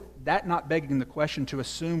 how is it that not begging the question to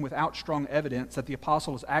assume without strong evidence that the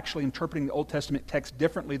apostle is actually interpreting the Old Testament text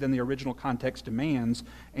differently than the original context demands?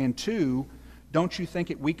 And two, don't you think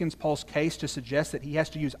it weakens Paul's case to suggest that he has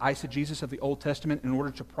to use eisegesis of the Old Testament in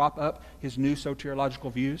order to prop up his new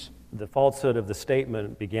soteriological views? The falsehood of the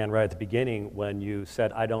statement began right at the beginning when you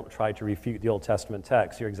said, I don't try to refute the Old Testament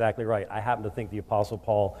text. You're exactly right. I happen to think the Apostle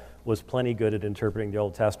Paul was plenty good at interpreting the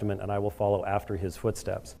Old Testament, and I will follow after his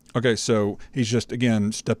footsteps. Okay, so he's just,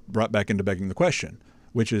 again, stepped right back into begging the question,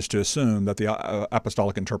 which is to assume that the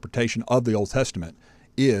apostolic interpretation of the Old Testament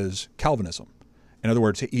is Calvinism. In other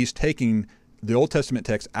words, he's taking the Old Testament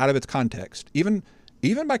text out of its context. Even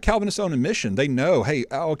by Calvinists' own admission, they know, hey,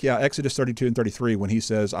 Exodus 32 and 33, when he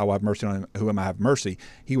says, I will have mercy on whom I have mercy,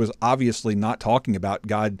 he was obviously not talking about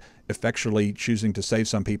God effectually choosing to save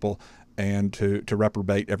some people and to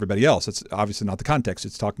reprobate everybody else. It's obviously not the context.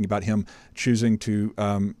 It's talking about him choosing to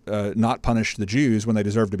not punish the Jews when they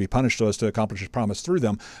deserve to be punished so as to accomplish his promise through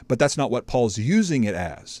them. But that's not what Paul's using it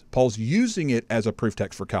as. Paul's using it as a proof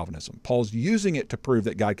text for Calvinism. Paul's using it to prove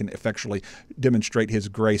that God can effectually demonstrate his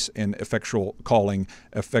grace and effectual calling,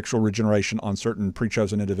 effectual regeneration on certain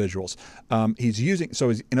pre-chosen individuals.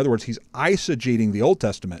 In other words, he's eisegeting the Old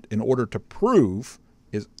Testament in order to prove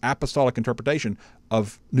his apostolic interpretation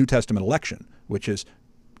of New Testament election, which is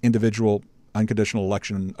individual, unconditional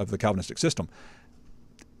election of the Calvinistic system.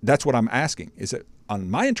 That's what I'm asking, is that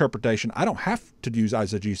on my interpretation, I don't have to use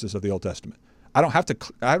eisegesis of the Old Testament. I don't have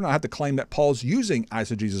to claim that Paul's using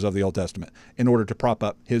eisegesis of the Old Testament in order to prop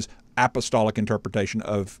up his apostolic interpretation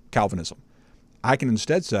of Calvinism. I can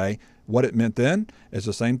instead say what it meant then is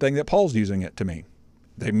the same thing that Paul's using it to mean.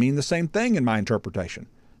 They mean the same thing in my interpretation.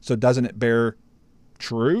 So doesn't it bear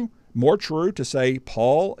more true to say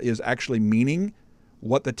Paul is actually meaning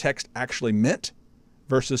what the text actually meant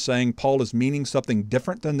versus saying Paul is meaning something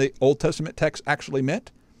different than the Old Testament text actually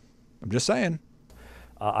meant? I'm just saying.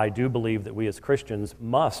 I do believe that we as Christians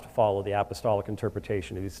must follow the apostolic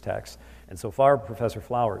interpretation of these texts. And so far, Professor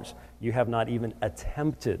Flowers, you have not even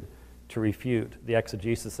attempted to refute the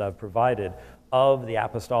exegesis I've provided of the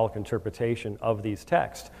apostolic interpretation of these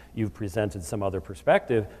texts. You've presented some other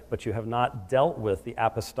perspective, but you have not dealt with the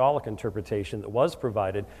apostolic interpretation that was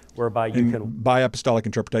provided, whereby you can... By apostolic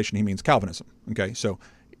interpretation, he means Calvinism. Okay, so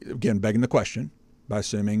again, begging the question, by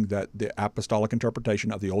assuming that the apostolic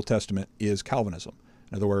interpretation of the Old Testament is Calvinism.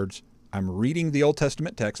 In other words, I'm reading the Old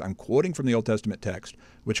Testament text, I'm quoting from the Old Testament text,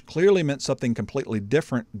 which clearly meant something completely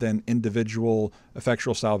different than individual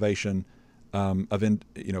effectual salvation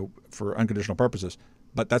for unconditional purposes.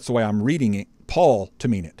 But that's the way I'm reading it, Paul to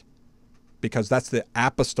mean it, because that's the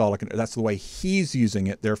apostolic, that's the way he's using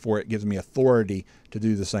it. Therefore, it gives me authority to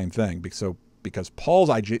do the same thing. So because Paul's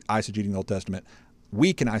eisegeting the Old Testament,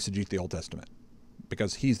 we can eisegete the Old Testament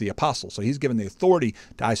because he's the apostle. So he's given the authority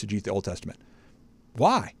to eisegete the Old Testament.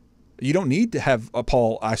 Why? You don't need to have a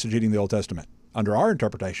Paul eisegeting the Old Testament under our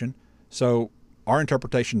interpretation. So our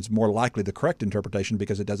interpretation is more likely the correct interpretation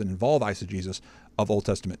because it doesn't involve eisegesis of Old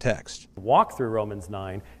Testament text. Walk through Romans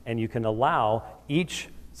 9, and you can allow each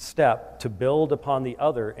step to build upon the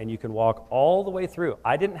other, and you can walk all the way through.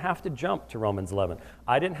 I didn't have to jump to Romans 11.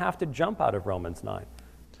 I didn't have to jump out of Romans 9.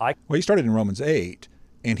 Well, he started in Romans 8,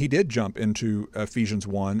 and he did jump into Ephesians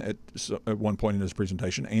 1 at one point in his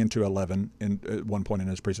presentation, and to 11 at one point in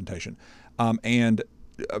his presentation.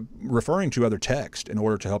 Referring to other text in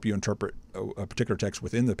order to help you interpret a particular text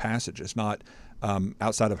within the passage is not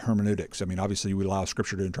outside of hermeneutics. I mean, obviously, we allow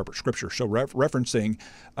Scripture to interpret Scripture. So referencing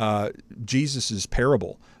Jesus'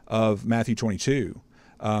 parable of Matthew 22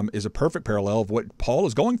 is a perfect parallel of what Paul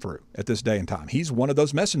is going through at this day and time. He's one of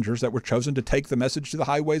those messengers that were chosen to take the message to the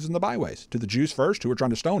highways and the byways, to the Jews first, who were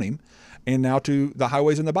trying to stone him, and now to the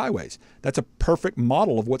highways and the byways. That's a perfect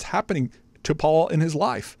model of what's happening to Paul in his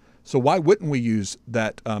life. So why wouldn't we use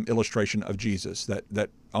that illustration of Jesus, that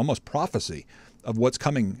almost prophecy of what's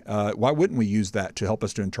coming? Why wouldn't we use that to help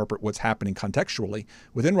us to interpret what's happening contextually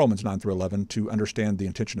within Romans 9 through 11 to understand the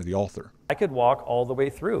intention of the author? I could walk all the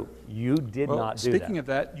way through. You did not do that. Speaking of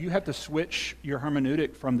that, you have to switch your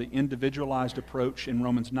hermeneutic from the individualized approach in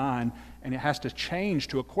Romans 9, and it has to change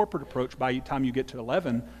to a corporate approach by the time you get to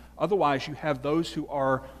 11. Otherwise, you have those who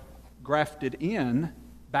are grafted in,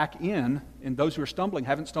 back in, and those who are stumbling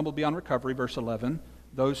haven't stumbled beyond recovery, verse 11.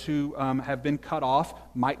 Those who have been cut off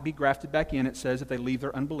might be grafted back in, it says, if they leave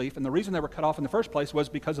their unbelief. And the reason they were cut off in the first place was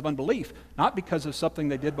because of unbelief, not because of something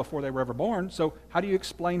they did before they were ever born. So how do you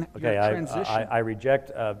explain your transition? I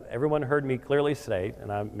reject, everyone heard me clearly state,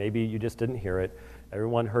 and maybe you just didn't hear it,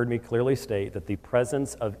 everyone heard me clearly state that the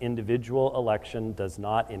presence of individual election does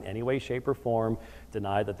not in any way, shape, or form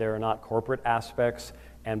deny that there are not corporate aspects.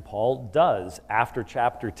 And Paul does, after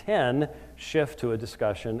chapter 10, shift to a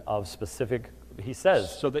discussion of specific, he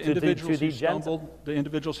says, so the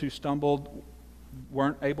individuals who stumbled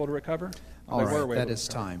weren't able to recover? All right, that is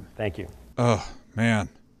time. Thank you. Oh, man.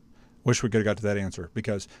 Wish we could have got to that answer,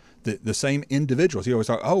 because the same individuals, you always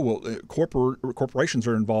thought, corporations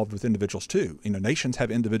are involved with individuals too. Nations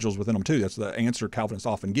have individuals within them too. That's the answer Calvinists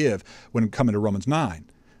often give when coming to Romans 9.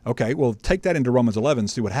 Okay, well, take that into Romans 11 and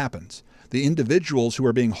see what happens. The individuals who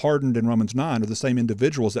are being hardened in Romans 9 are the same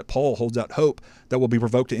individuals that Paul holds out hope that will be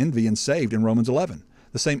provoked to envy and saved in Romans 11.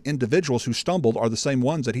 The same individuals who stumbled are the same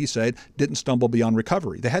ones that he said didn't stumble beyond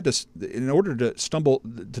recovery. They had to, in order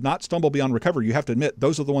to not stumble beyond recovery, you have to admit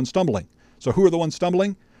those are the ones stumbling. So who are the ones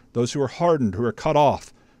stumbling? Those who are hardened, who are cut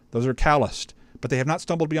off. Those are calloused. But they have not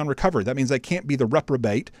stumbled beyond recovery. That means they can't be the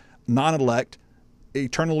reprobate, non-elect,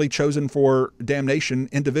 eternally chosen for damnation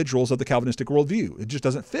individuals of the Calvinistic worldview. It just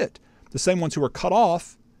doesn't fit. The same ones who are cut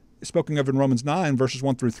off, spoken of in Romans 9, verses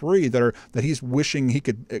 1 through 3, that he's wishing he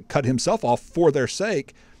could cut himself off for their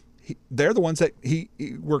sake, they're the ones that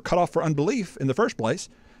were cut off for unbelief in the first place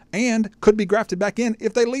and could be grafted back in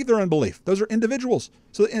if they leave their unbelief. Those are individuals.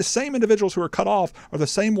 So the same individuals who are cut off are the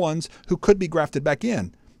same ones who could be grafted back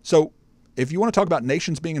in. So if you want to talk about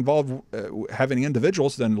nations being involved, having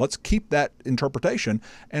individuals, then let's keep that interpretation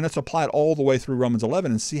and let's apply it all the way through Romans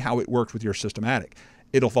 11 and see how it works with your systematic.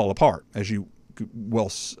 It'll fall apart, as you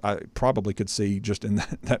I probably could see just in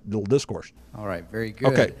that little discourse. All right, very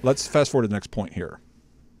good. Okay, let's fast forward to the next point here.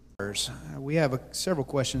 We have several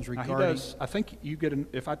questions regarding... Now he does. I think you get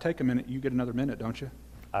if I take a minute, you get another minute, don't you?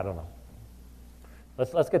 I don't know.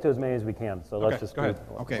 Let's get to as many as we can. So let's just go ahead.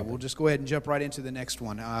 Okay, we'll just go ahead and jump right into the next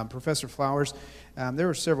one. Professor Flowers, there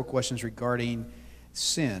were several questions regarding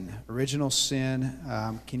sin, original sin.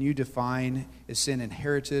 Can you define, is sin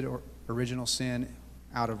inherited or original sin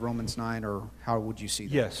out of Romans 9, or how would you see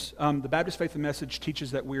that? Yes. The Baptist Faith and Message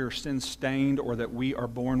teaches that we are sin-stained, or that we are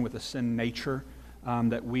born with a sin nature,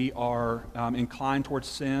 that we are inclined towards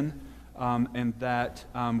sin, and that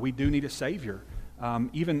we do need a Savior.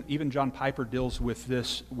 Even John Piper deals with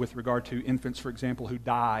this with regard to infants, for example, who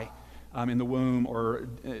die in the womb or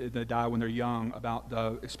they die when they're young,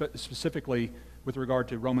 specifically with regard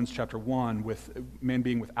to Romans chapter 1, with men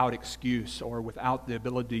being without excuse or without the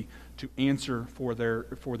ability to answer for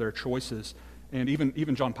their choices. And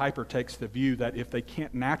even John Piper takes the view that if they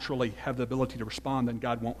can't naturally have the ability to respond, then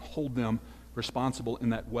God won't hold them responsible in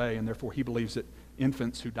that way, and therefore he believes that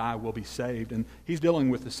infants who die will be saved. And he's dealing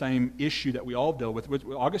with the same issue that we all deal with, what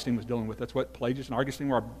Augustine was dealing with. That's what Pelagius and Augustine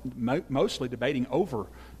were mostly debating over,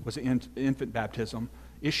 was the infant baptism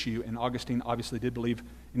issue. And Augustine obviously did believe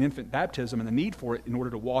in infant baptism and the need for it in order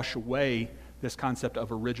to wash away this concept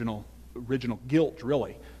of original guilt,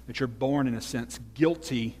 really, that you're born, in a sense,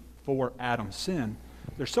 guilty for Adam's sin.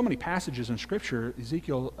 There's so many passages in Scripture,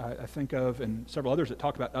 Ezekiel I think of, and several others, that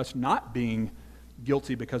talk about us not being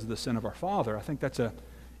guilty because of the sin of our father. I think that's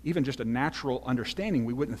even just a natural understanding.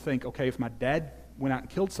 We wouldn't think, okay, if my dad went out and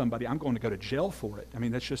killed somebody, I'm going to go to jail for it. I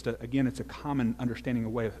mean, that's just, again, it's a common understanding, a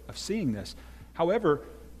way of seeing this. However,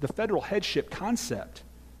 the federal headship concept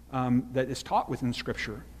that is taught within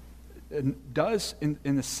Scripture does, in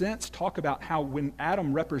a sense, talk about how when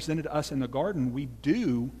Adam represented us in the garden, we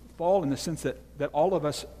do fall in the sense that all of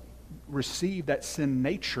us receive that sin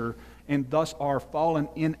nature and thus are fallen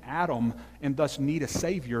in Adam and thus need a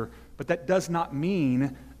Savior. But that does not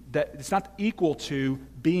mean that it's not equal to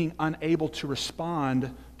being unable to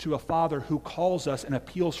respond to a Father who calls us and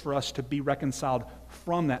appeals for us to be reconciled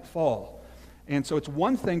from that fall. And so it's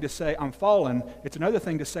one thing to say, I'm fallen. It's another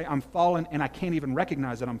thing to say, I'm fallen and I can't even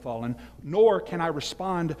recognize that I'm fallen, nor can I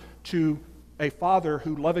respond to a Father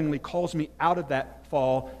who lovingly calls me out of that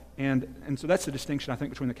fall. And so that's the distinction, I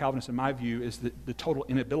think, between the Calvinists and my view, is the total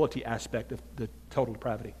inability aspect of the total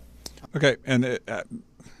depravity. Okay, and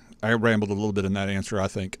I rambled a little bit in that answer, I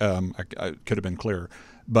think. I could have been clearer.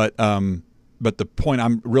 But the point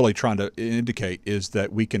I'm really trying to indicate is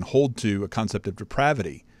that we can hold to a concept of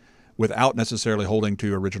depravity without necessarily holding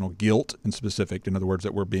to original guilt in specific. In other words,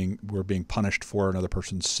 that we're being punished for another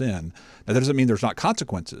person's sin. Now, that doesn't mean there's not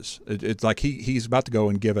consequences. It's like he's about to go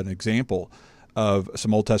and give an example of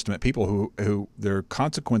some Old Testament people who their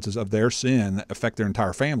consequences of their sin affect their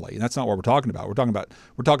entire family, and that's not what we're talking about.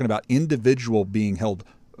 We're talking about individual being held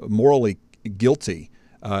morally guilty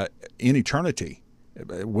in eternity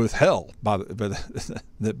with hell by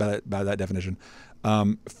that definition.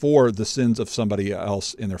 For the sins of somebody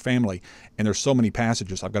else in their family. And there's so many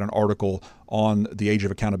passages. I've got an article on the age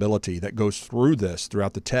of accountability that goes through this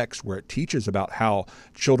throughout the text, where it teaches about how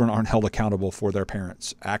children aren't held accountable for their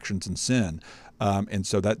parents' actions and sin. And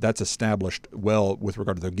so that's established well with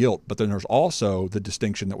regard to their guilt. But then there's also the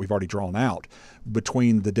distinction that we've already drawn out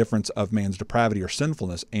between the difference of man's depravity or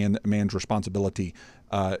sinfulness and man's responsibility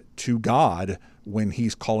to God when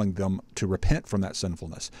he's calling them to repent from that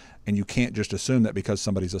sinfulness. And you can't just assume that because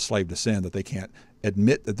somebody's a slave to sin that they can't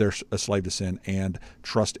admit that they're a slave to sin and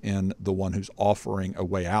trust in the one who's offering a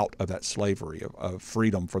way out of that slavery, of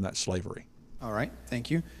freedom from that slavery. All right, thank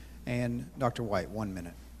you. And Dr. White, 1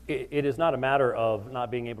 minute. It is not a matter of not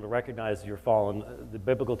being able to recognize you're fallen. The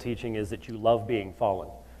biblical teaching is that you love being fallen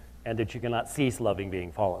and that you cannot cease loving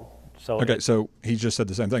being fallen. So he just said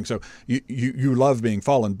the same thing. So you love being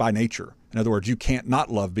fallen by nature. In other words, you can't not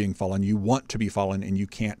love being fallen. You want to be fallen, and you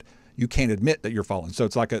can't admit that you're fallen. So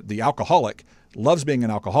it's like the alcoholic loves being an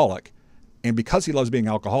alcoholic, and because he loves being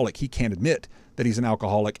an alcoholic, he can't admit that he's an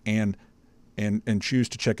alcoholic and choose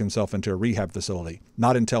to check himself into a rehab facility,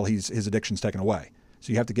 not until his addiction's taken away.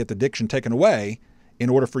 So you have to get the addiction taken away in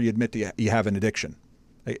order for you to admit that you have an addiction.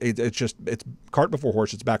 It's cart before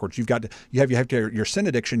horse. It's backwards. You have to your sin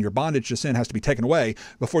addiction, your bondage to sin has to be taken away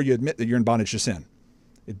before you admit that you're in bondage to sin.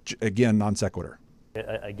 Again, non sequitur.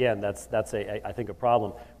 Again, that's I think a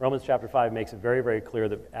problem. Romans chapter 5 makes it very, very clear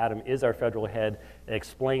that Adam is our federal head. It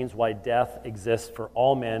explains why death exists for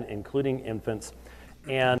all men, including infants.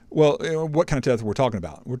 And well, what kind of death we're talking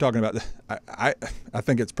about? We're talking about. I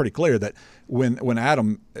think it's pretty clear that when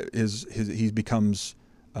Adam he becomes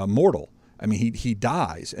mortal. I mean, he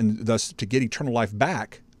dies, and thus to get eternal life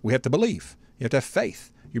back, we have to believe. You have to have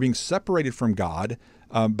faith. You're being separated from God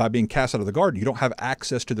by being cast out of the garden. You don't have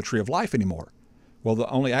access to the tree of life anymore. Well, the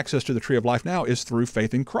only access to the tree of life now is through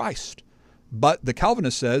faith in Christ. But the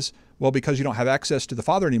Calvinist says, well, because you don't have access to the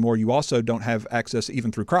Father anymore, you also don't have access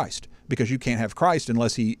even through Christ, because you can't have Christ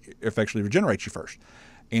unless he effectually regenerates you first.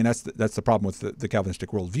 And that's the problem with the Calvinistic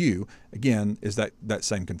worldview, again, is that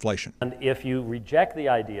same conflation. And if you reject the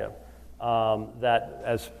idea that,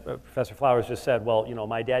 as Professor Flowers just said, well,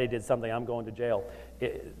 my daddy did something, I'm going to jail.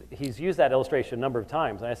 He's used that illustration a number of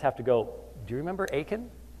times, and I just have to go, do you remember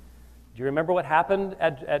Achan? Do you remember what happened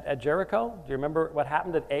at Jericho? Do you remember what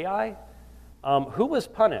happened at Ai? Who was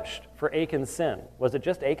punished for Achan's sin? Was it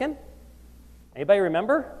just Achan? Anybody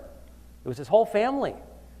remember? It was his whole family,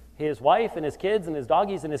 his wife and his kids and his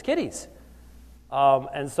doggies and his kitties.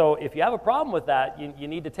 And so if you have a problem with that, you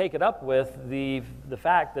need to take it up with the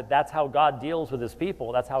fact that that's how God deals with his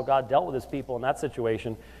people. That's how God dealt with his people in that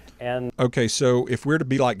situation. And okay, so if we're to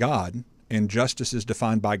be like God, and justice is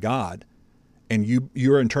defined by God, and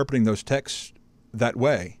you're interpreting those texts that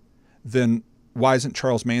way, then why isn't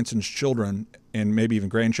Charles Manson's children and maybe even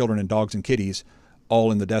grandchildren and dogs and kitties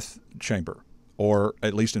all in the death chamber, or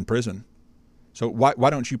at least in prison? So why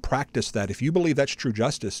don't you practice that? If you believe that's true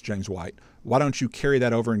justice, James White, why don't you carry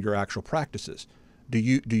that over in your actual practices? Do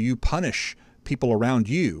you punish people around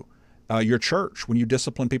you, your church? When you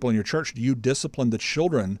discipline people in your church, do you discipline the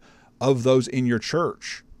children of those in your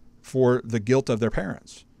church for the guilt of their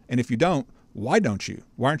parents? And if you don't, why don't you?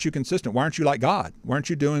 Why aren't you consistent? Why aren't you like God? Why aren't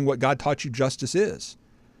you doing what God taught you justice is?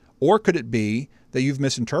 Or could it be that you've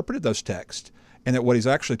misinterpreted those texts, and that what he's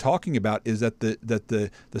actually talking about is that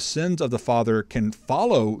the sins of the father can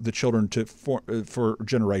follow the children for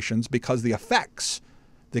generations, because the effects,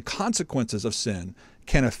 the consequences of sin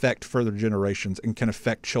can affect further generations and can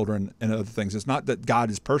affect children and other things. It's not that God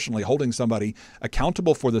is personally holding somebody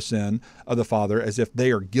accountable for the sin of the father as if they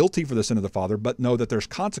are guilty for the sin of the father, but know that there's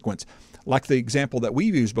consequence. Like the example that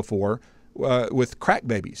we've used before with crack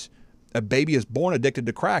babies. A baby is born addicted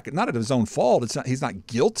to crack, not at his own fault. He's not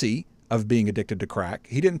guilty of being addicted to crack.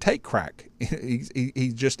 He didn't take crack.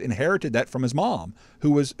 He just inherited that from his mom,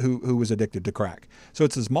 who was addicted to crack. So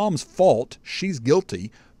it's his mom's fault. She's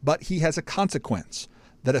guilty, but he has a consequence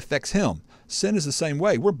that affects him. Sin is the same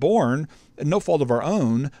way. We're born, no fault of our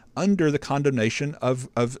own, under the condemnation of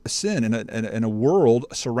sin in a world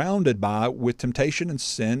surrounded with temptation and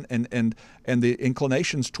sin and the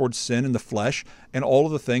inclinations towards sin in the flesh and all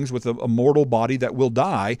of the things with a mortal body that will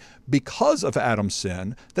die because of Adam's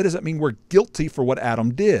sin. That doesn't mean we're guilty for what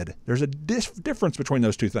Adam did. There's a difference between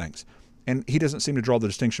those two things. And he doesn't seem to draw the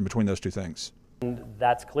distinction between those two things. And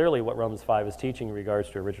that's clearly what Romans 5 is teaching in regards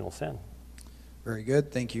to original sin. Very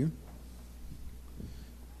good. Thank you.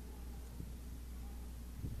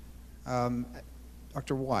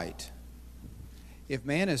 Dr. White, if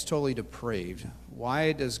man is totally depraved,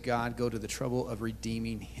 why does God go to the trouble of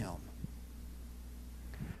redeeming him?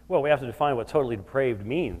 Well, we have to define what totally depraved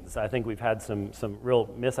means. I think we've had some real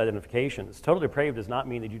misidentifications. Totally depraved does not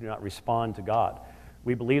mean that you do not respond to God.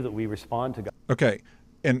 We believe that we respond to God. Okay,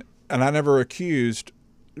 and I never accused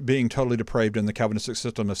being totally depraved in the Calvinistic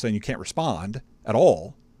system of saying you can't respond at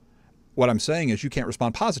all. What I'm saying is you can't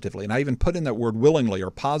respond positively. And I even put in that word willingly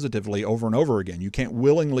or positively over and over again. You can't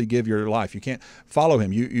willingly give your life. You can't follow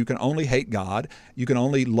him. You can only hate God. You can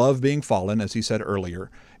only love being fallen, as he said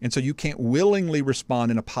earlier. And so you can't willingly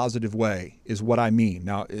respond in a positive way is what I mean.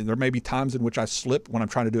 Now, there may be times in which I slip when I'm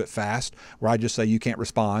trying to do it fast, where I just say you can't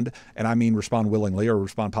respond, and I mean respond willingly or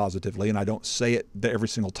respond positively, and I don't say it every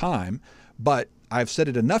single time. But I've said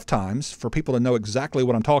it enough times for people to know exactly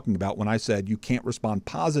what I'm talking about when I said you can't respond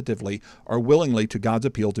positively or willingly to God's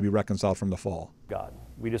appeal to be reconciled from the fall. God.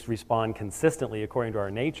 We just respond consistently according to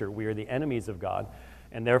our nature. We are the enemies of God.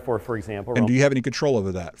 And therefore, for example... And do you have any control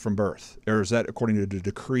over that from birth? Or is that according to the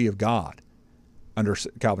decree of God under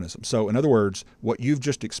Calvinism? So, in other words, what you've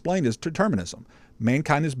just explained is determinism.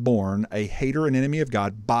 Mankind is born a hater and enemy of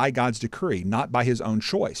God by God's decree, not by his own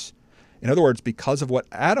choice. In other words, because of what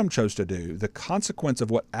Adam chose to do, the consequence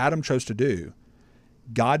of what Adam chose to do,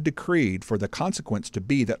 God decreed for the consequence to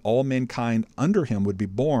be that all mankind under him would be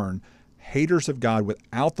born haters of God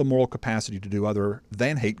without the moral capacity to do other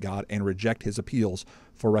than hate God and reject his appeals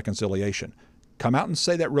for reconciliation. Come out and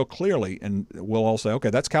say that real clearly, and we'll all say, okay,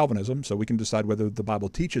 that's Calvinism, so we can decide whether the Bible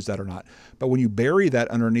teaches that or not. But when you bury that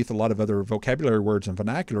underneath a lot of other vocabulary words and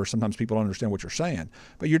vernacular, sometimes people don't understand what you're saying.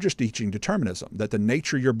 But you're just teaching determinism, that the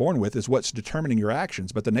nature you're born with is what's determining your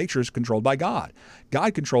actions, but the nature is controlled by God.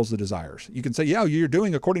 God controls the desires. You can say, yeah, you're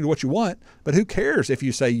doing according to what you want, but who cares if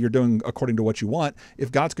you say you're doing according to what you want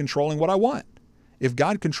if God's controlling what I want? If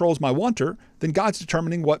God controls my wanter, then God's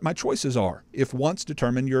determining what my choices are. If wants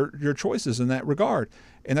determine your choices in that regard.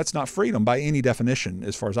 And that's not freedom by any definition,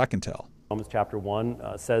 as far as I can tell. Romans chapter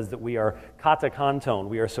 1 says that we are katakanton,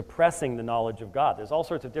 we are suppressing the knowledge of God. There's all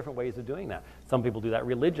sorts of different ways of doing that. Some people do that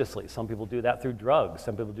religiously. Some people do that through drugs.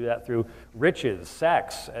 Some people do that through riches,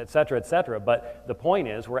 sex, etc., etc. But the point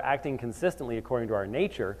is, we're acting consistently according to our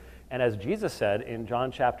nature. And as Jesus said in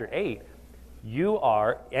John chapter 8,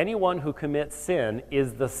 anyone who commits sin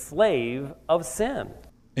is the slave of sin.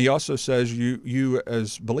 He also says you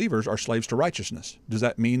as believers are slaves to righteousness. Does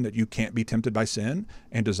that mean that you can't be tempted by sin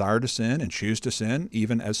and desire to sin and choose to sin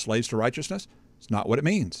even as slaves to righteousness? It's not what it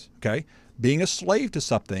means, okay? Being a slave to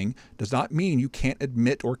something does not mean you can't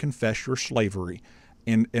admit or confess your slavery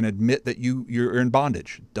and admit that you're in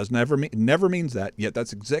bondage. Never means that, yet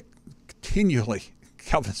that's continually,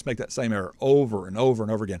 Calvinists make that same error over and over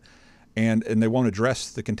and over again. And they won't address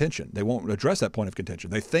the contention. They won't address that point of contention.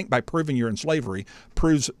 They think by proving you're in slavery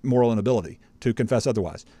proves moral inability to confess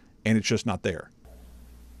otherwise, and it's just not there.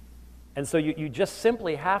 And so you just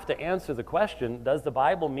simply have to answer the question, does the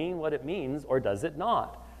Bible mean what it means, or does it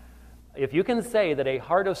not? If you can say that a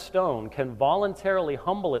heart of stone can voluntarily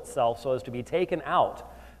humble itself so as to be taken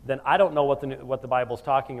out, then I don't know what the Bible's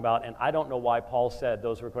talking about, and I don't know why Paul said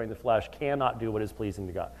those who are according to the flesh cannot do what is pleasing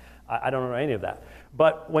to God. I don't know any of that.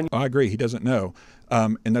 But when I agree, he doesn't know,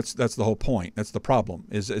 and that's the whole point. That's the problem.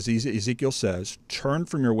 Is as Ezekiel says, turn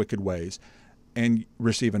from your wicked ways and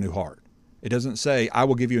receive a new heart. It doesn't say, I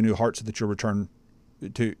will give you a new heart so that you'll return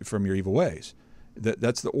from your evil ways.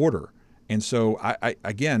 That's the order. And so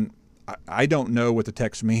I don't know what the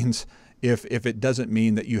text means if it doesn't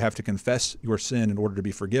mean that you have to confess your sin in order to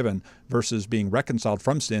be forgiven versus being reconciled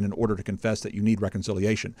from sin in order to confess that you need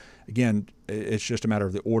reconciliation. Again, it's just a matter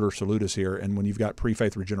of the order salutis here. And when you've got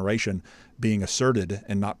pre-faith regeneration being asserted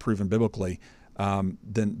and not proven biblically,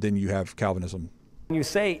 then you have Calvinism. When you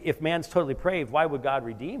say, if man's totally depraved, why would God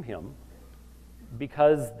redeem him?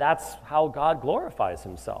 Because that's how God glorifies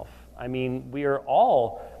himself. I mean,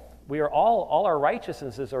 all our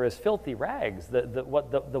righteousnesses are as filthy rags.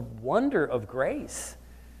 The wonder of grace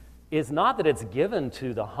is not that it's given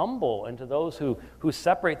to the humble and to those who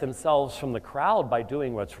separate themselves from the crowd by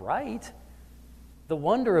doing what's right. The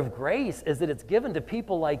wonder of grace is that it's given to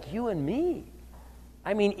people like you and me.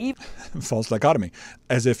 I mean, even false dichotomy,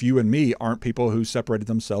 as if you and me aren't people who separated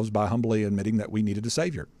themselves by humbly admitting that we needed a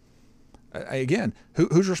Savior. Again,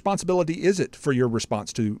 whose responsibility is it for your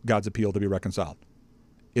response to God's appeal to be reconciled?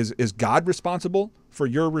 Is God responsible for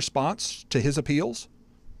your response to his appeals?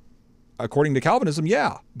 According to Calvinism,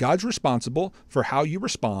 yeah. God's responsible for how you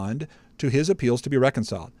respond to his appeals to be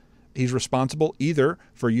reconciled. He's responsible either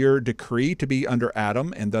for your decree to be under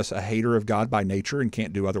Adam and thus a hater of God by nature and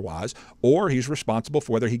can't do otherwise, or he's responsible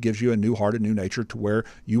for whether he gives you a new heart, a new nature to where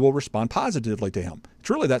you will respond positively to him. It's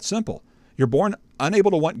really that simple. You're born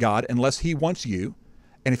unable to want God unless he wants you,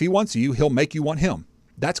 and if he wants you, he'll make you want him.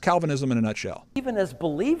 That's Calvinism in a nutshell. Even as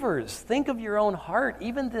believers, think of your own heart,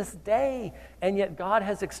 even this day, and yet God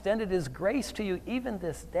has extended his grace to you even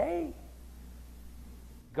this day.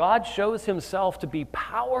 God shows himself to be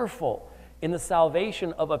powerful in the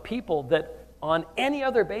salvation of a people that on any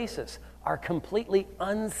other basis are completely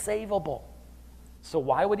unsavable. So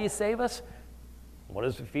why would he save us? What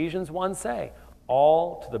does Ephesians 1 say?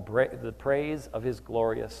 All to the praise of his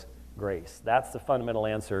glorious grace. That's the fundamental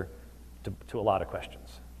answer to a lot of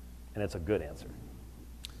questions, and it's a good answer.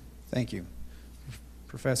 Thank you.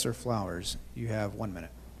 Professor Flowers, you have 1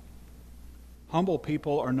 minute. Humble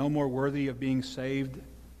people are no more worthy of being saved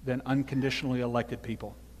than unconditionally elected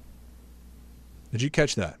people. Did you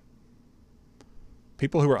catch that?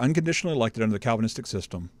 People who are unconditionally elected under the Calvinistic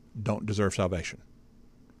system don't deserve salvation.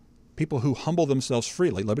 People who humble themselves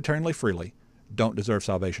freely, libertarianly freely, don't deserve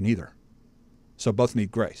salvation either. So both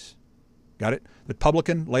need grace. Got it? The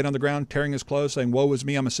publican laid on the ground, tearing his clothes, saying, "Woe is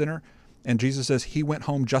me, I'm a sinner." And Jesus says, he went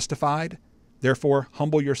home justified. Therefore,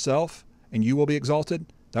 humble yourself, and you will be exalted.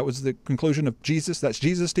 That was the conclusion of Jesus. That's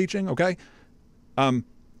Jesus' teaching, okay?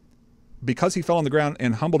 Because he fell on the ground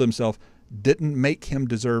and humbled himself, didn't make him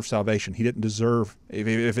deserve salvation. He didn't deserve,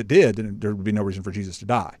 if it did, then there would be no reason for Jesus to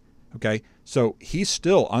die. Okay? So he's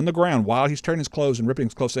still on the ground while he's tearing his clothes and ripping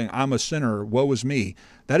his clothes, saying, "I'm a sinner, woe is me."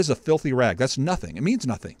 That is a filthy rag. That's nothing. It means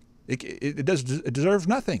nothing. It deserves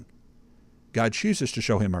nothing. God chooses to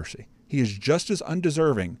show him mercy. He is just as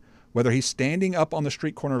undeserving, whether he's standing up on the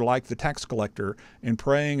street corner like the tax collector and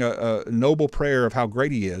praying a noble prayer of how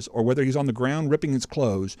great he is, or whether he's on the ground ripping his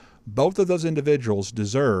clothes. Both of those individuals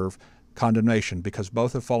deserve condemnation because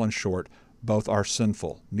both have fallen short. Both are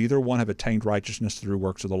sinful. Neither one have attained righteousness through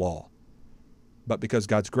works of the law. But because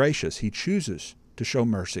God's gracious, he chooses to show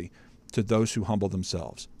mercy to those who humble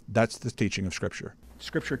themselves. That's the teaching of Scripture.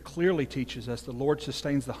 Scripture clearly teaches us the Lord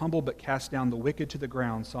sustains the humble but casts down the wicked to the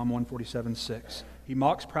ground, Psalm 147:6. He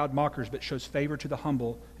mocks proud mockers but shows favor to the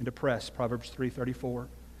humble and oppressed, Proverbs 3:34.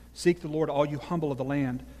 Seek the Lord, all you humble of the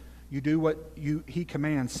land. You do what he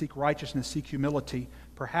commands. Seek righteousness, seek humility.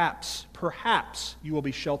 Perhaps you will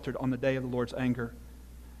be sheltered on the day of the Lord's anger.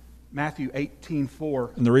 Matthew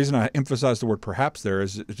 18:4. And the reason I emphasize the word perhaps there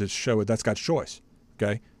is to show that's God's choice.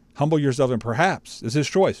 Okay? Humble yourself, and perhaps it's his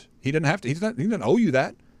choice. He didn't have to. He didn't owe you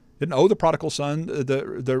that. Didn't owe the prodigal son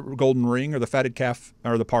the golden ring or the fatted calf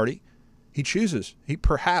or the party. He chooses. He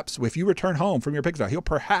perhaps, if you return home from your exile, he'll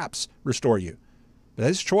perhaps restore you. But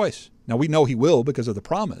that's his choice. Now we know he will because of the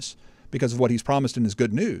promise, because of what he's promised in his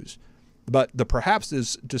good news. But the perhaps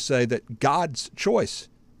is to say that God's choice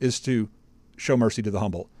is to show mercy to the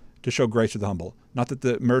humble, to show grace to the humble. Not that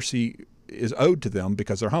the mercy is owed to them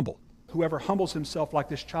because they're humble. Whoever humbles himself like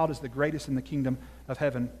this child is the greatest in the kingdom of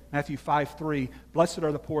heaven. Matthew 5:3, blessed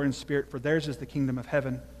are the poor in spirit, for theirs is the kingdom of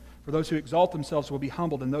heaven. For those who exalt themselves will be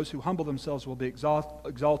humbled, and those who humble themselves will be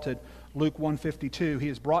exalted. Luke 1:52, he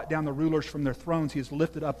has brought down the rulers from their thrones. He has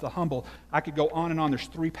lifted up the humble. I could go on and on. There's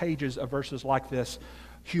 3 pages of verses like this.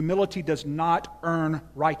 Humility does not earn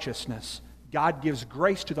righteousness. God gives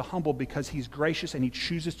grace to the humble because he's gracious, and he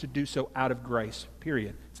chooses to do so out of grace,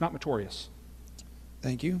 period. It's not meritorious.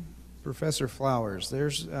 Thank you. Professor Flowers,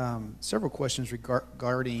 there's several questions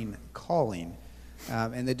regarding calling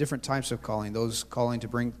and the different types of calling, those called to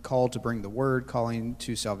bring the word, calling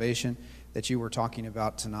to salvation that you were talking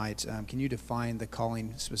about tonight. Can you define the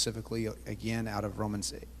calling specifically again out of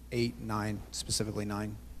Romans 8, 9, specifically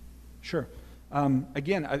 9? Sure.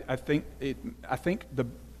 Again, I think the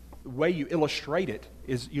way you illustrate it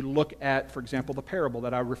is you look at, for example, the parable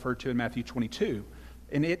that I referred to in Matthew 22.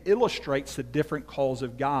 And it illustrates the different calls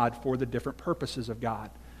of God for the different purposes of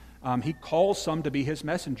God. He calls some to be his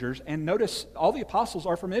messengers. And notice, all the apostles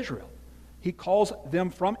are from Israel. He calls them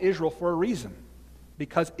from Israel for a reason,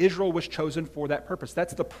 because Israel was chosen for that purpose.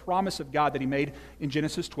 That's the promise of God that he made in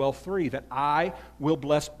Genesis 12:3, that I will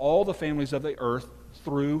bless all the families of the earth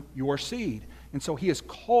through your seed. And so he has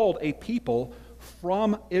called a people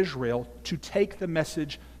from Israel to take the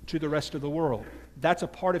message to the rest of the world. That's a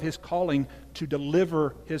part of his calling to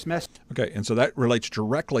deliver his message. Okay, and so that relates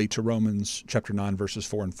directly to Romans chapter 9, verses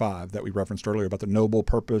 4 and 5 that we referenced earlier about the noble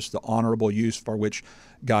purpose, the honorable use for which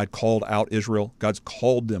God called out Israel. God's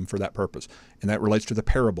called them for that purpose. And that relates to the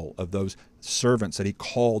parable of those servants that he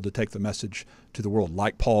called to take the message to the world,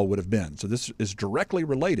 like Paul would have been. So this is directly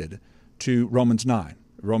related to Romans 9,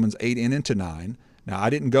 Romans 8 and into 9. Now,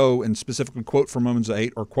 I didn't go and specifically quote from Romans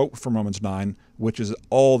 8 or quote from Romans 9, which is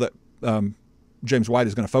all that James White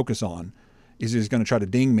is going to focus on. Is he's going to try to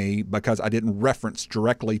ding me because I didn't reference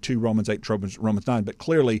directly to Romans 8, Romans 9. But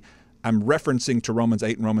clearly, I'm referencing to Romans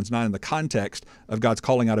 8 and Romans 9 in the context of God's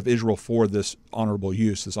calling out of Israel for this honorable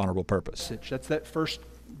use, this honorable purpose. That's that first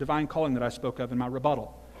divine calling that I spoke of in my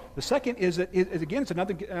rebuttal. The second is that, again, it's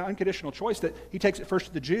another unconditional choice that he takes it first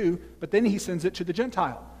to the Jew, but then he sends it to the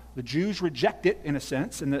Gentile. The Jews reject it in a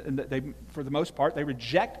sense, and they, for the most part, they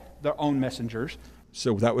reject their own messengers.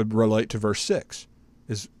 So that would relate to verse 6,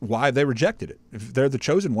 is why they rejected it. If they're the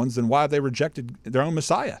chosen ones, then why have they rejected their own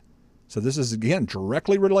Messiah? So this is, again,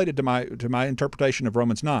 directly related to my interpretation of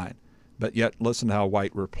Romans 9. But yet, listen to how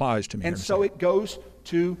White replies to me. And so it goes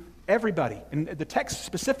to everybody. And the text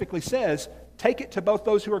specifically says, take it to both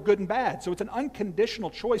those who are good and bad. So it's an unconditional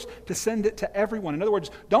choice to send it to everyone. In other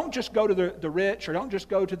words, don't just go to the rich, or don't just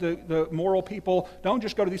go to the moral people. Don't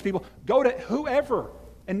just go to these people. Go to whoever.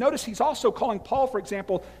 And notice he's also calling Paul, for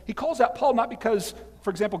example, he calls out Paul not because,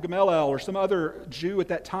 for example, Gamaliel or some other Jew at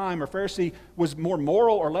that time or Pharisee was more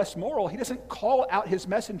moral or less moral. He doesn't call out his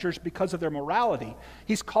messengers because of their morality.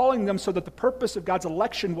 He's calling them so that the purpose of God's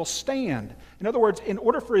election will stand. In other words, in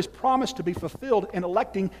order for his promise to be fulfilled in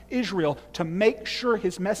electing Israel, to make sure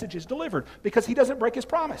his message is delivered, because he doesn't break his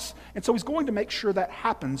promise. And so he's going to make sure that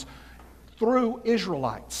happens through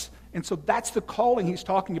Israelites. And so that's the calling he's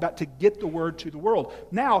talking about, to get the word to the world.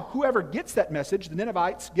 Now, whoever gets that message, the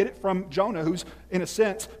Ninevites get it from Jonah, who's, in a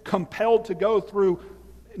sense, compelled to go through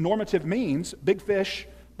normative means, big fish,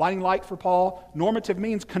 blinding light for Paul, normative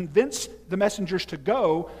means, convince the messengers to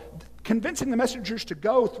go. Convincing the messengers to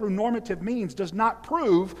go through normative means does not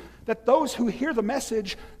prove that those who hear the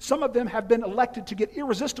message, some of them have been elected to get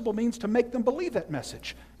irresistible means to make them believe that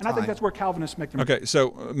message. And I think that's where Calvinists make them. Okay,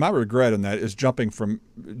 so my regret in that is jumping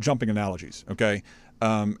analogies, okay?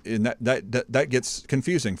 And that gets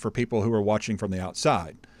confusing for people who are watching from the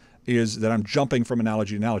outside, is that I'm jumping from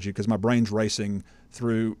analogy to analogy because my brain's racing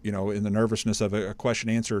through, in the nervousness of a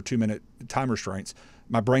question-answer or 2-minute time restraints,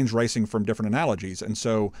 my brain's racing from different analogies. And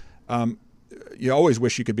so you always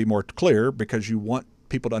wish you could be more clear because you want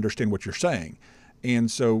people to understand what you're saying.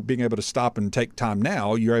 And so being able to stop and take time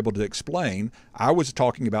now, you're able to explain. I was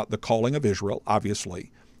talking about the calling of Israel,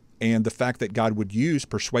 obviously, and the fact that God would use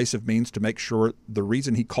persuasive means to make sure the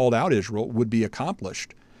reason he called out Israel would be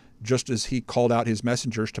accomplished. Just as he called out his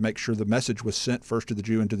messengers to make sure the message was sent first to the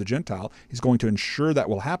Jew and to the Gentile, he's going to ensure that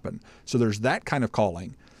will happen. So there's that kind of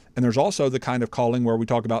calling. And there's also the kind of calling where we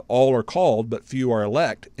talk about all are called, but few are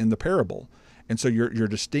elect in the parable. And so you're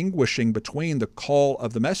distinguishing between the call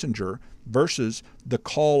of the messenger versus the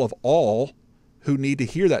call of all who need to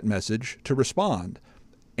hear that message to respond.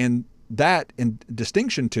 And that in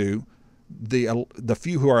distinction to the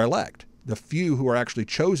few who are elect, the few who are actually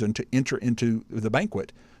chosen to enter into the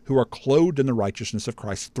banquet, who are clothed in the righteousness of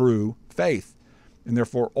Christ through faith. And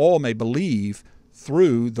therefore all may believe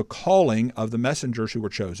through the calling of the messengers who were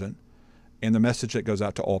chosen and the message that goes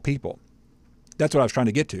out to all people. That's what I was trying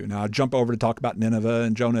to get to. Now I jump over to talk about Nineveh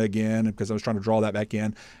and Jonah again because I was trying to draw that back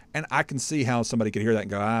in. And I can see how somebody could hear that and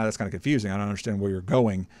go, that's kind of confusing. I don't understand where you're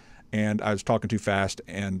going. And I was talking too fast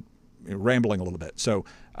and rambling a little bit. So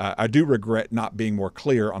I do regret not being more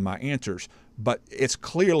clear on my answers. But it's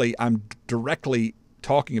clearly I'm directly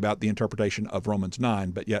talking about the interpretation of Romans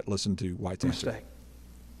 9, but yet listen to White's answer.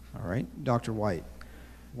 All right. Dr. White,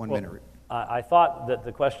 one minute. I thought that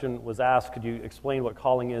the question was asked, could you explain what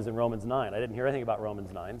calling is in Romans 9? I didn't hear anything about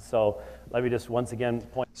Romans 9, so let me just once again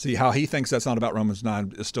point. See, how he thinks that's not about Romans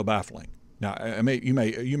 9 is still baffling. Now, you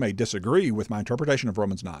may disagree with my interpretation of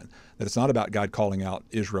Romans 9, that it's not about God calling out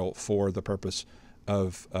Israel for the purpose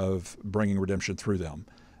of bringing redemption through them.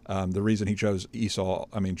 The reason he chose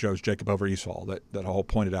Jacob over Esau, that Hall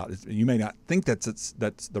pointed out, is you may not think that's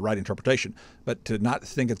the right interpretation, but to not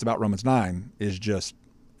think it's about Romans 9 is just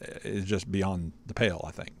beyond the pale, I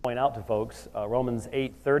think. Point out to folks, Romans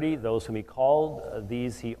 8:30, those whom he called,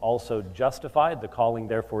 these he also justified. The calling,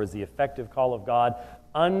 therefore, is the effective call of God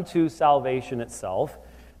unto salvation itself.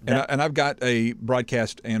 And I've got a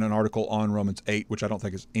broadcast and an article on Romans 8, which I don't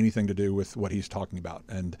think has anything to do with what he's talking about.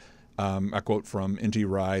 And I quote from N.T.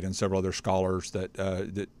 Wright and several other scholars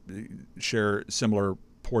that share similar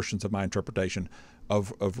portions of my interpretation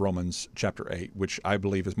of Romans chapter 8, which I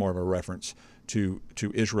believe is more of a reference to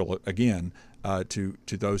Israel again, to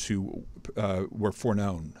those who were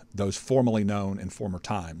foreknown, those formerly known in former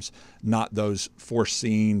times, not those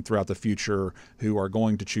foreseen throughout the future who are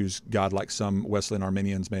going to choose God like some Wesleyan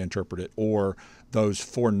Arminians may interpret it, or those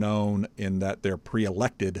foreknown in that they're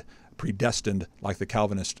pre-elected, predestined like the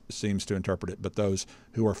Calvinist seems to interpret it, but those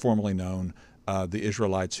who are formerly known, the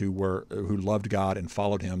Israelites who loved God and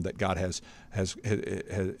followed him, that God has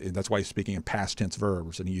that's why he's speaking in past tense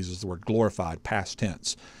verbs, and he uses the word glorified, past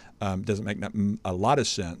tense. Doesn't make a lot of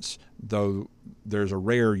sense, though there's a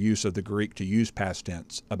rare use of the Greek to use past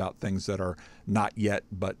tense about things that are not yet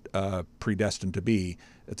but predestined to be.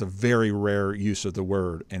 It's a very rare use of the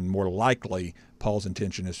word, and more likely Paul's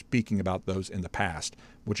intention is speaking about those in the past,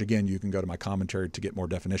 which again, you can go to my commentary to get more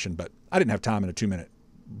definition, but I didn't have time in a 2-minute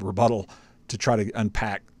rebuttal to try to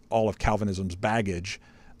unpack all of Calvinism's baggage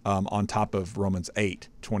on top of Romans 8,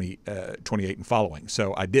 28 and following.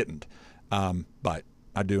 So I didn't, but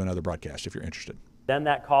I do another broadcast if you're interested. Then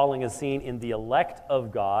that calling is seen in the elect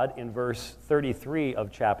of God in verse 33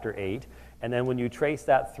 of chapter 8. And then when you trace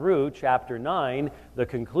that through chapter 9, the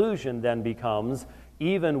conclusion then becomes,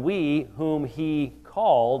 even we whom he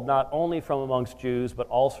called, not only from amongst Jews, but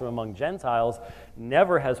also among Gentiles.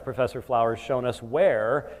 Never has Professor Flowers shown us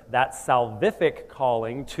where that salvific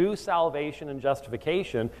calling to salvation and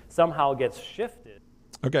justification somehow gets shifted.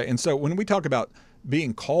 Okay, and so when we talk about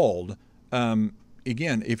being called,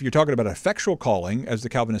 again, if you're talking about effectual calling, as the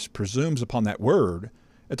Calvinist presumes upon that word,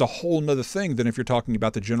 it's a whole nother thing than if you're talking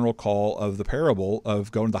about the general call of the parable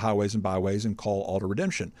of go into the highways and byways and call all to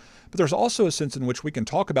redemption. But there's also a sense in which we can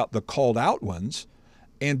talk about the called out ones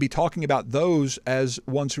and be talking about those as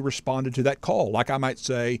ones who responded to that call. Like I might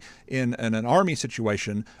say in an army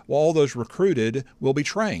situation, well, all those recruited will be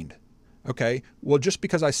trained. Okay, well, just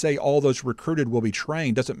because I say all those recruited will be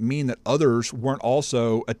trained doesn't mean that others weren't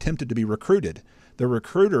also attempted to be recruited. The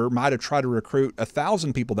recruiter might have tried to recruit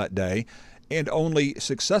 1,000 people that day and only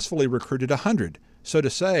successfully recruited 100. So to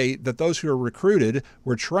say that those who are recruited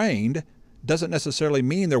were trained doesn't necessarily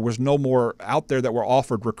mean there was no more out there that were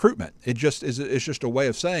offered recruitment. It's just a way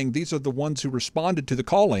of saying these are the ones who responded to the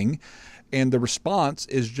calling, and the response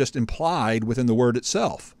is just implied within the word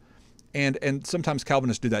itself. And sometimes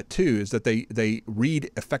Calvinists do that too, is that they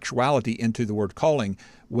read effectuality into the word calling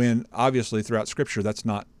when obviously throughout Scripture that's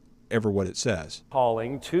not ever what it says.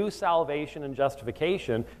 Calling to salvation and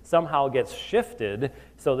justification somehow gets shifted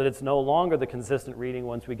so that it's no longer the consistent reading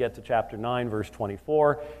once we get to chapter 9, verse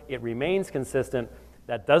 24. It remains consistent.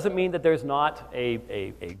 That doesn't mean that there's not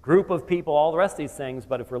a group of people, all the rest of these things,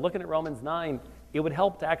 but if we're looking at Romans 9, it would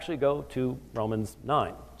help to actually go to Romans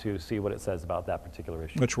 9 to see what it says about that particular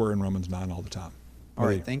issue. Which we're in Romans 9 all the time. All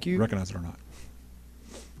right, thank you. Recognize it or not.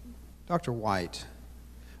 Dr. White,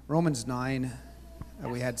 Romans 9,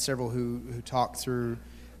 we had several who talked through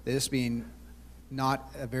this being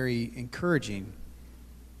not a very encouraging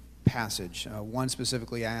passage. One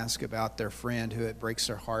specifically asks about their friend who it breaks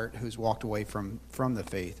their heart, who's walked away from the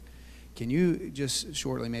faith. Can you just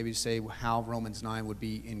shortly maybe say how Romans 9 would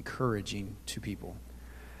be encouraging to people?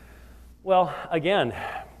 Well, again,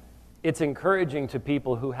 it's encouraging to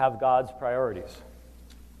people who have God's priorities.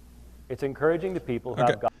 It's encouraging to people who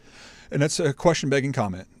have God. And that's a question-begging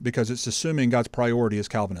comment because it's assuming God's priority is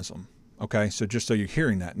Calvinism. Okay, so just so you're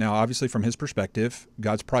hearing that. Now, obviously, from his perspective,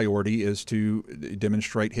 God's priority is to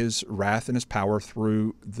demonstrate his wrath and his power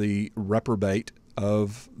through the reprobate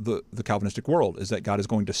of the Calvinistic world, is that God is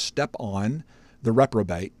going to step on the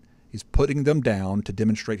reprobate. He's putting them down to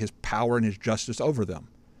demonstrate his power and his justice over them.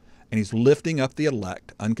 And he's lifting up the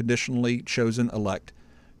elect, unconditionally chosen elect,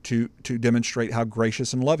 to demonstrate how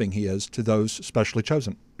gracious and loving he is to those specially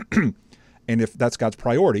chosen. And if that's God's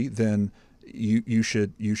priority, then you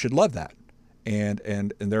should love that.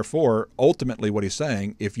 And therefore, ultimately what he's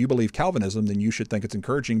saying, if you believe Calvinism, then you should think it's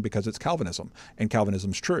encouraging because it's Calvinism, and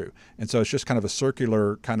Calvinism's true. And so it's just kind of a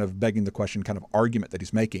circular, kind of begging the question kind of argument that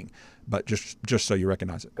he's making, but just so you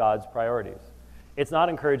recognize it. God's priorities. It's not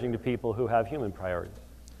encouraging to people who have human priorities.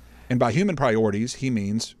 And by human priorities, he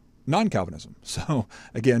means non-Calvinism. So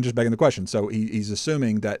again, just begging the question. So he's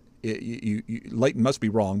assuming that Leighton must be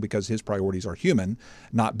wrong because his priorities are human,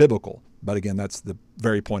 not biblical. But again, that's the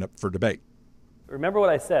very point up for debate. Remember what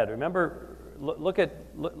I said. Remember, look at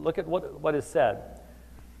what is said.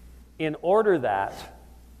 In order that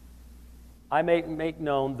I may make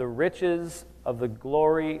known the riches of the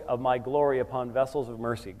glory of my glory upon vessels of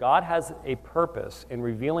mercy. God has a purpose in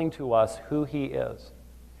revealing to us who he is.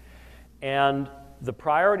 And the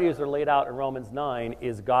priorities are laid out in Romans 9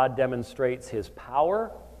 is God demonstrates his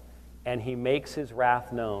power and he makes his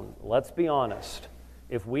wrath known. Let's be honest.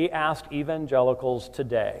 If we asked evangelicals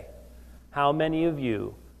today, how many of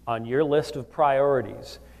you on your list of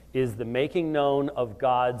priorities is the making known of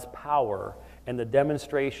God's power and the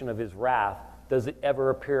demonstration of his wrath, does it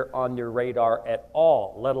ever appear on your radar at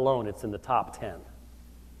all, let alone it's in the top 10?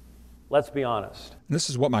 Let's be honest. And this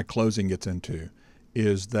is what my closing gets into,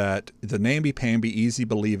 is that the namby-pamby, easy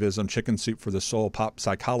believism, chicken soup for the soul pop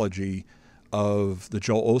psychology of the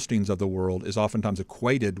Joel Osteens of the world is oftentimes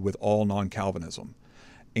equated with all non-Calvinism.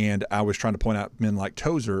 And I was trying to point out men like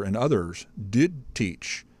Tozer and others did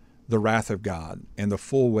teach the wrath of God and the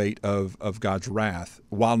full weight of God's wrath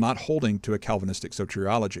while not holding to a Calvinistic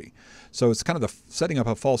soteriology. So it's kind of the setting up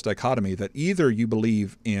a false dichotomy that either you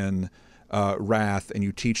believe in wrath and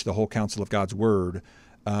you teach the whole counsel of God's word,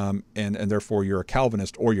 and therefore you're a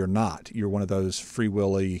Calvinist, or you're not. You're one of those free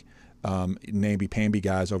willy namby-pamby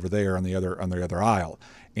guys over there on the other aisle.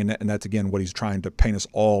 And that's, again, what he's trying to paint us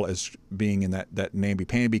all as being in that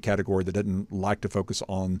namby-pamby category that doesn't like to focus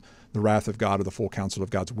on the wrath of God or the full counsel of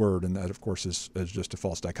God's word. And that, of course, is just a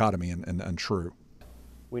false dichotomy and untrue.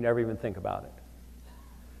 We never even think about it.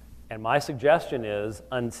 And my suggestion is,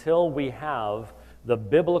 until we have the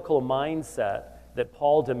biblical mindset that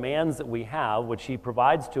Paul demands that we have, which he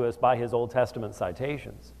provides to us by his Old Testament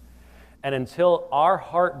citations, and until our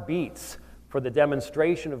heart beats for the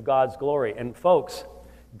demonstration of God's glory, and folks,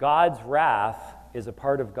 God's wrath is a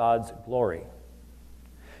part of God's glory.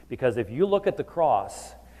 Because if you look at the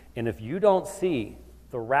cross, and if you don't see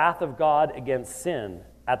the wrath of God against sin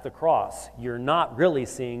at the cross, you're not really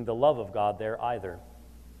seeing the love of God there either.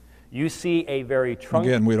 You see a very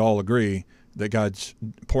truncated... Again, we'd all agree that God's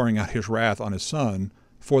pouring out his wrath on his Son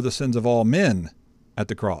for the sins of all men at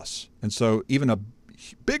the cross. And so even a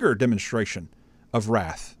bigger demonstration of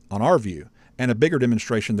wrath on our view, and a bigger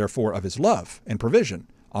demonstration, therefore, of his love and provision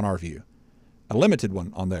on our view, a limited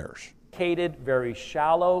one on theirs. Very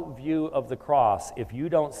shallow view of the cross if you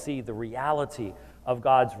don't see the reality of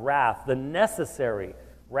God's wrath, the necessary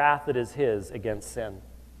wrath that is his against sin.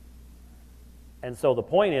 And so the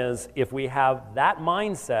point is, if we have that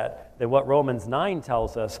mindset, then what Romans 9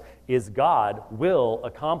 tells us is God will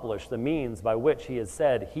accomplish the means by which he has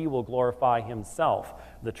said he will glorify himself,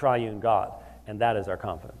 the triune God. And that is our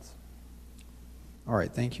confidence. All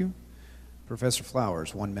right, thank you. Professor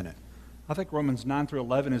Flowers, 1 minute. I think Romans 9 through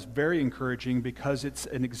 11 is very encouraging because it's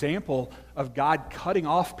an example of God cutting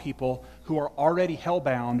off people who are already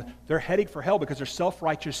hellbound. They're heading for hell because they're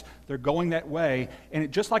self-righteous. They're going that way. And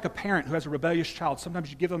just like a parent who has a rebellious child, sometimes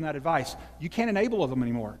you give them that advice. You can't enable them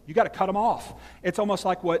anymore. You got to cut them off. It's almost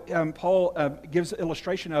like what Paul gives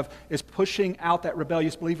illustration of is pushing out that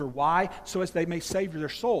rebellious believer. Why? So as they may save their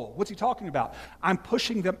soul. What's he talking about? I'm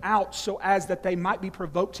pushing them out so as that they might be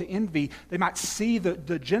provoked to envy. They might see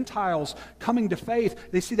the Gentiles coming to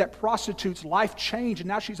faith. They see that prostitute's life change, and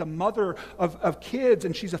now she's a mother of kids,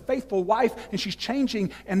 and she's a faithful wife. life, and she's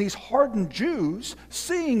changing. And these hardened Jews,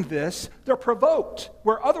 seeing this, they're provoked.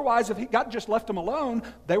 Where otherwise, if God just left them alone,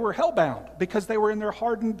 they were hellbound because they were in their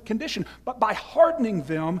hardened condition. But by hardening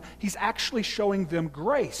them, he's actually showing them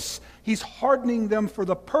grace. He's hardening them for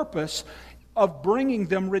the purpose of bringing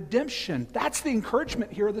them redemption. That's the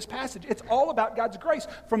encouragement here of this passage. It's all about God's grace.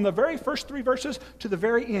 From the very first 3 verses to the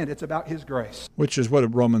very end, it's about his grace. Which is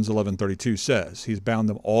what Romans 11:32 says. He's bound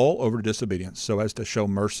them all over to disobedience so as to show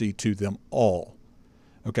mercy to them all.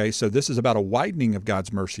 Okay, so this is about a widening of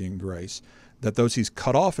God's mercy and grace, that those he's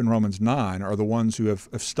cut off in Romans 9 are the ones who have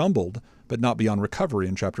stumbled, but not beyond recovery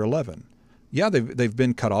in chapter 11. Yeah, they've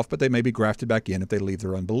been cut off, but they may be grafted back in if they leave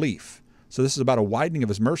their unbelief. So this is about a widening of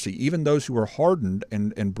his mercy. Even those who are hardened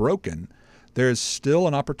and broken, there is still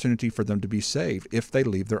an opportunity for them to be saved if they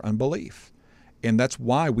leave their unbelief. And that's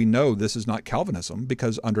why we know this is not Calvinism,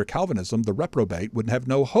 because under Calvinism, the reprobate would have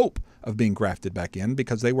no hope of being grafted back in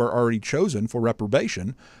because they were already chosen for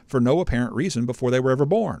reprobation for no apparent reason before they were ever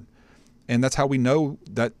born. And that's how we know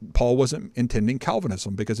that Paul wasn't intending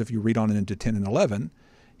Calvinism, because if you read on into 10 and 11,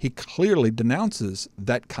 he clearly denounces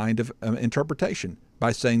that kind of interpretation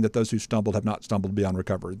by saying that those who stumbled have not stumbled beyond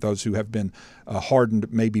recovery. Those who have been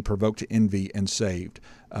hardened may be provoked to envy and saved,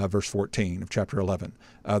 verse 14 of chapter 11.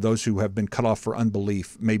 Those who have been cut off for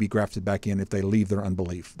unbelief may be grafted back in if they leave their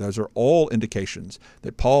unbelief. Those are all indications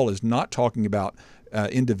that Paul is not talking about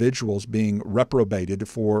individuals being reprobated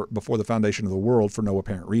before the foundation of the world for no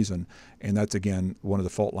apparent reason. And that's, again, one of the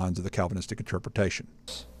fault lines of the Calvinistic interpretation.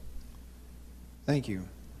 Thank you.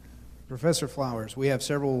 Professor Flowers, we have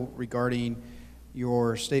several regarding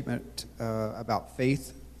your statement about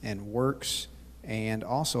faith and works, and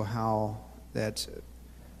also how that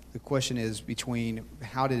the question is between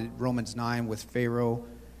how did Romans 9 with Pharaoh,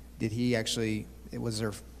 was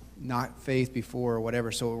there not faith before or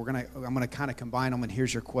whatever? So I'm gonna kind of combine them, and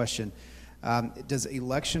here's your question. Does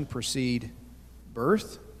election precede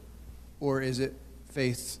birth, or is it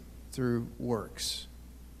faith through works?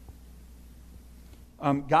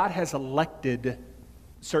 God has elected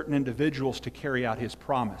certain individuals to carry out his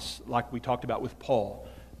promise, like we talked about with Paul.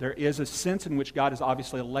 There is a sense in which God has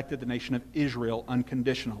obviously elected the nation of Israel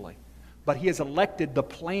unconditionally. But he has elected the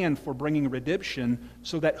plan for bringing redemption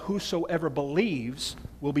so that whosoever believes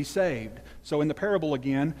will be saved. So in the parable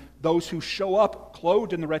again, those who show up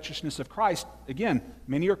clothed in the righteousness of Christ, again,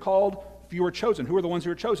 many are called, few are chosen. Who are the ones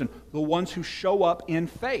who are chosen? The ones who show up in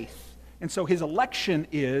faith. And so his election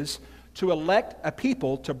is to elect a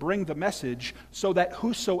people to bring the message so that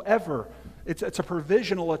whosoever, it's a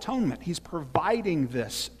provisional atonement. He's providing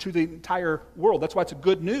this to the entire world. That's why it's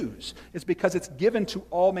good news. It's because it's given to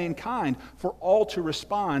all mankind for all to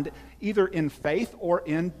respond either in faith or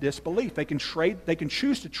in disbelief. They can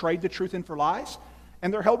choose to trade the truth in for lies,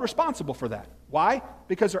 and they're held responsible for that. Why?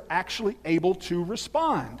 Because they're actually able to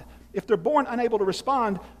respond. If they're born unable to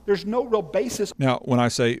respond, there's no real basis. Now, when I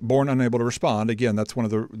say born unable to respond, again, that's one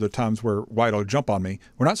of the times where White will jump on me.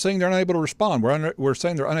 We're not saying they're unable to respond. We're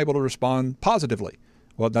saying they're unable to respond positively.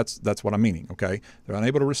 Well, that's what I'm meaning, okay? They're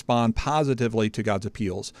unable to respond positively to God's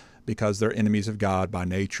appeals because they're enemies of God by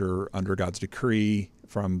nature under God's decree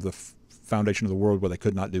from the foundation of the world where they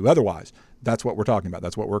could not do otherwise. That's what we're talking about.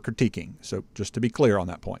 That's what we're critiquing. So just to be clear on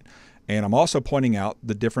that point. And I'm also pointing out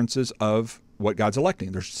the differences of what God's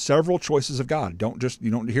electing. There's several choices of God.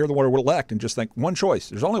 You don't hear the word elect and just think one choice.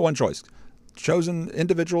 There's only one choice. Chosen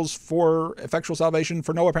individuals for effectual salvation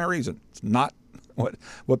for no apparent reason. It's not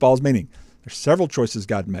what Paul's meaning. There's several choices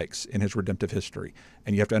God makes in his redemptive history.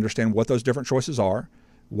 And you have to understand what those different choices are,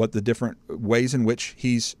 what the different ways in which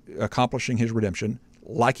he's accomplishing his redemption,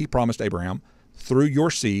 like he promised Abraham. Through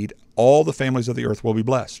your seed, all the families of the earth will be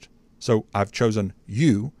blessed. So I've chosen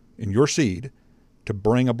you and your seed to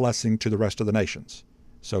bring a blessing to the rest of the nations.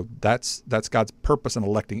 So that's God's purpose in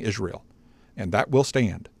electing Israel. And that will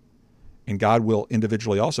stand. And God will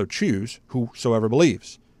individually also choose whosoever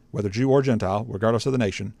believes, whether Jew or Gentile, regardless of the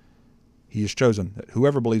nation. He has chosen that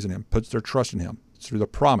whoever believes in him, puts their trust in him. It's through the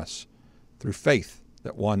promise, through faith,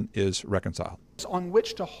 that one is reconciled. On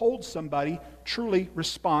which to hold somebody truly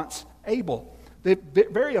response able. The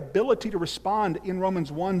very ability to respond in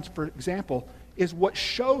Romans 1, for example, is what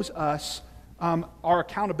shows us our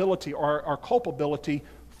accountability or our culpability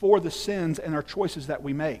for the sins and our choices that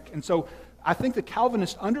we make. And so I think the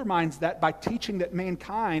Calvinist undermines that by teaching that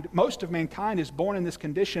most of mankind is born in this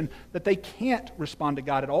condition that they can't respond to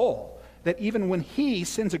God at all. That even when he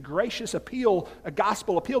sends a gracious appeal, a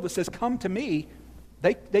gospel appeal that says, come to me,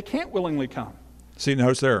 they can't willingly come. See,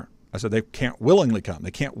 notice there, I said they can't willingly come.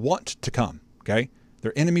 They can't want to come, okay?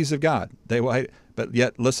 They're enemies of God. They will hate it. But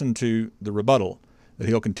yet listen to the rebuttal that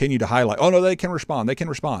he'll continue to highlight. Oh, no, they can respond. They can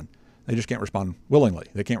respond. They just can't respond willingly.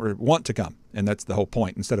 They can't want to come. And that's the whole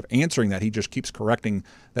point. Instead of answering that, he just keeps correcting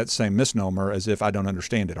that same misnomer as if I don't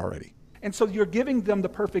understand it already. And so you're giving them the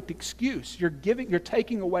perfect excuse. You're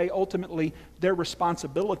taking away ultimately their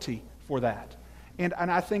responsibility for that. And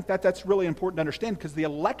I think that's really important to understand, because the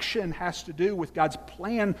election has to do with God's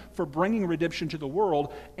plan for bringing redemption to the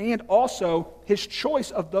world, and also his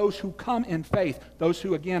choice of those who come in faith, those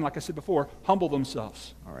who, again, like I said before, humble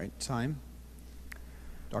themselves. All right, time.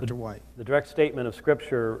 Dr. White. The direct statement of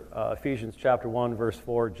Scripture, Ephesians chapter 1, verse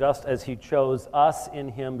 4, just as he chose us in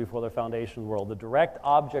him before the foundation of the world. The direct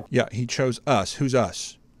object... Yeah, he chose us. Who's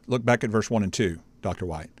us? Look back at verse 1 and 2, Dr.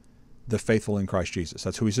 White. The faithful in Christ Jesus.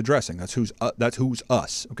 That's who he's addressing. That's who's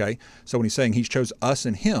us, okay? So when he's saying he's chose us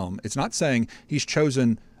in him, it's not saying he's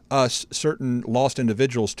chosen us, certain lost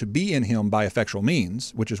individuals, to be in him by effectual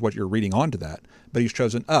means, which is what you're reading onto that, but he's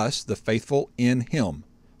chosen us, the faithful in him.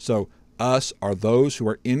 So us are those who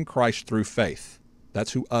are in Christ through faith.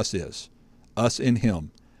 That's who us is. Us in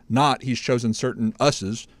him. Not he's chosen certain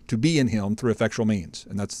us's to be in him through effectual means.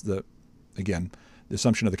 And that's again, the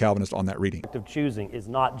assumption of the Calvinist on that reading. Of choosing is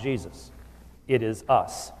not Jesus. It is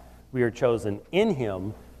us. We are chosen in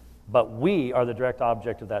him, but we are the direct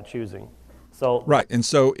object of that choosing. So right. And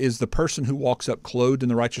so is the person who walks up clothed in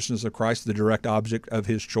the righteousness of Christ the direct object of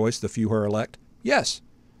his choice, the few who are elect? Yes.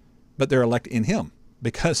 But they're elect in him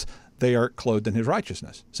because they are clothed in his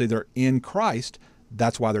righteousness. See, they're in Christ.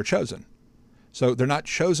 That's why they're chosen. So they're not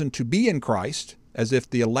chosen to be in Christ as if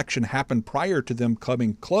the election happened prior to them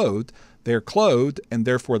coming clothed. They're clothed, and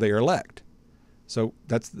therefore they are elect. So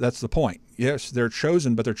that's the point. Yes, they're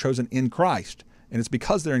chosen, but they're chosen in Christ. And it's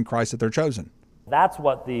because they're in Christ that they're chosen. That's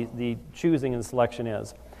what the choosing and selection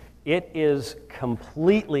is. It is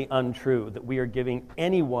completely untrue that we are giving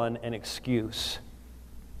anyone an excuse.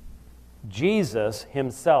 Jesus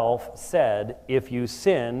himself said, if you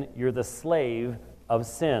sin, you're the slave of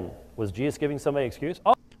sin. Was Jesus giving somebody an excuse?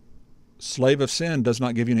 Oh. Slave of sin does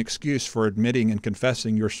not give you an excuse for admitting and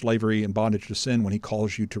confessing your slavery and bondage to sin when he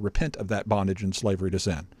calls you to repent of that bondage and slavery to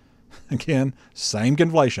sin. Again, same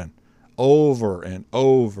conflation. Over and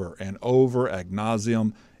over and over ad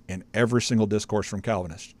nauseum in every single discourse from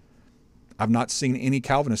Calvinists. I've not seen any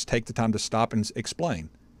Calvinist take the time to stop and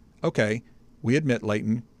explain. Okay, we admit,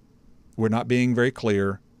 Leighton, we're not being very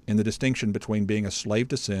clear in the distinction between being a slave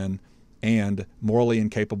to sin and morally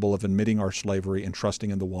incapable of admitting our slavery and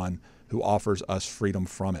trusting in the one who offers us freedom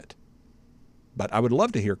from it. But I would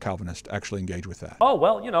love to hear Calvinists actually engage with that. Oh,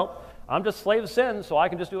 well, I'm just slave of sin, so I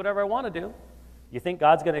can just do whatever I want to do. You think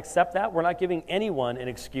God's going to accept that? We're not giving anyone an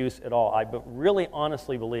excuse at all. I really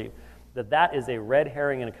honestly believe that is a red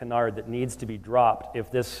herring and a canard that needs to be dropped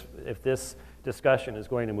if this discussion is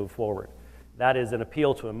going to move forward. That is an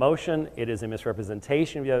appeal to emotion. It is a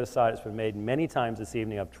misrepresentation of the other side. It's been made many times this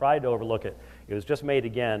evening. I've tried to overlook it. It was just made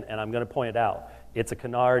again, and I'm going to point it out. It's a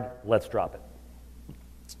canard. Let's drop it.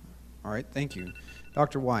 All right, thank you.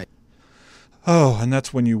 Dr. White. Oh, and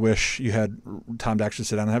that's when you wish you had time to actually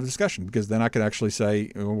sit down and have a discussion, because then I could actually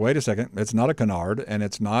say, wait a second, it's not a canard and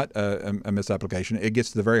it's not a misapplication. It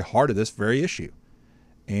gets to the very heart of this very issue.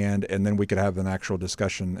 And then we could have an actual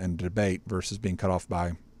discussion and debate versus being cut off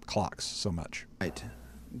by clocks so much. Right.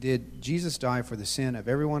 Did Jesus die for the sin of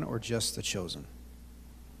everyone or just the chosen?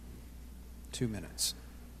 2 minutes.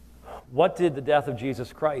 What did the death of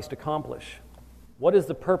Jesus Christ accomplish? What is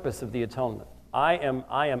the purpose of the atonement? I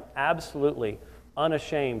am absolutely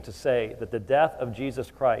unashamed to say that the death of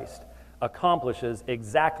Jesus Christ accomplishes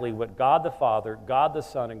exactly what God the Father, God the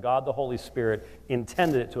Son, and God the Holy Spirit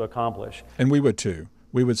intended it to accomplish. And we would too.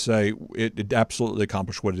 We would say it absolutely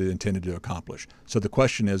accomplished what it intended to accomplish. So the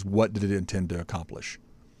question is, what did it intend to accomplish?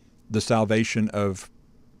 The salvation of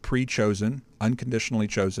pre-chosen, unconditionally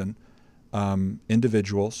chosen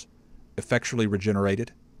individuals, effectually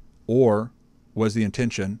regenerated, or was the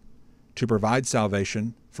intention to provide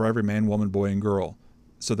salvation for every man, woman, boy, and girl,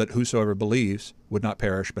 so that whosoever believes would not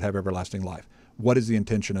perish but have everlasting life? What is the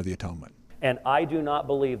intention of the atonement? And I do not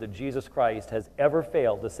believe that Jesus Christ has ever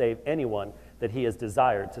failed to save anyone that he has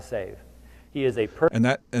desired to save. He is a and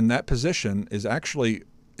that position is actually,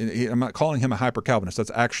 I'm not calling him a hyper-Calvinist.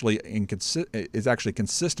 That's actually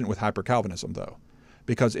consistent with hyper-Calvinism, though,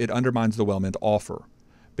 because it undermines the well-meant offer.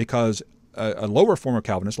 Because a lower form of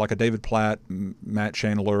Calvinist, like a David Platt, Matt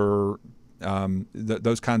Chandler,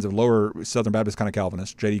 those kinds of lower Southern Baptist kind of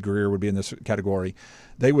Calvinists, J.D. Greer would be in this category,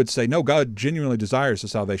 they would say, no, God genuinely desires the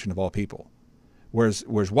salvation of all people. Whereas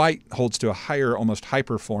White holds to a higher, almost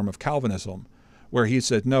hyper form of Calvinism, where he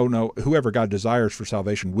said, no, whoever God desires for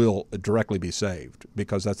salvation will directly be saved,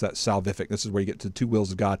 because that's that salvific. This is where you get to the two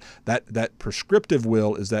wills of God. That prescriptive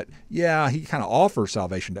will is that, yeah, he kind of offers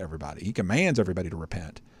salvation to everybody. He commands everybody to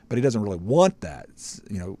repent, but he doesn't really want that.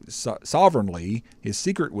 Sovereignly, his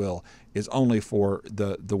secret will is only for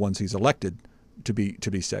the ones he's elected to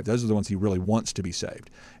be saved. Those are the ones he really wants to be saved.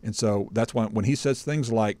 And so that's when he says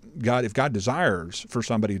things like, if God desires for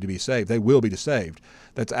somebody to be saved, they will be saved.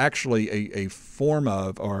 That's actually a form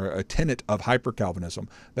of, or a tenet of hyper-Calvinism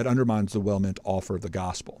that undermines the well-meant offer of the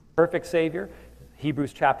gospel. Perfect Savior,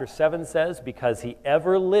 Hebrews chapter 7 says, because he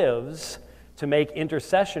ever lives to make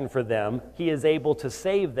intercession for them, he is able to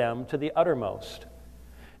save them to the uttermost.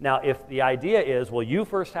 Now, if the idea is, well, you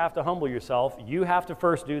first have to humble yourself, you have to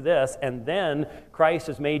first do this, and then Christ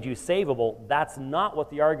has made you savable, that's not what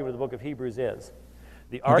the argument of the book of Hebrews is.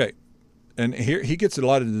 Okay, and here he gets a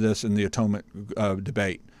lot into this in the atonement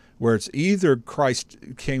debate, where it's either Christ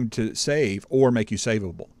came to save or make you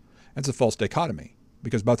savable. That's a false dichotomy,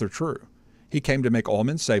 because both are true. He came to make all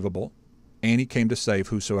men savable, and he came to save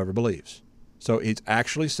whosoever believes. So he's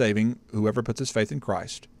actually saving whoever puts his faith in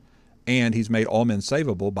Christ. And he's made all men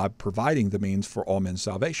savable by providing the means for all men's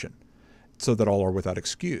salvation, so that all are without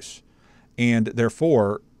excuse. And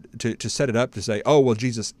therefore, to set it up to say, oh, well,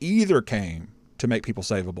 Jesus either came to make people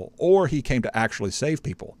savable or he came to actually save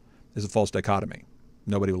people is a false dichotomy.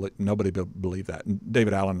 Nobody believe that. And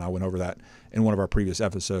David Allen and I went over that in one of our previous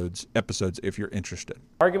episodes if you're interested.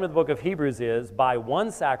 The argument of the book of Hebrews is, by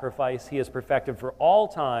one sacrifice he has perfected for all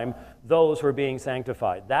time those who are being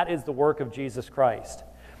sanctified. That is the work of Jesus Christ.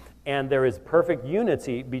 And there is perfect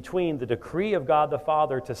unity between the decree of God the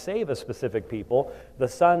Father to save a specific people, the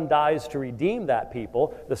Son dies to redeem that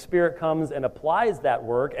people, the Spirit comes and applies that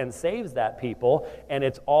work and saves that people, and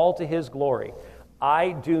it's all to his glory.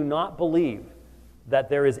 I do not believe that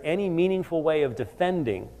there is any meaningful way of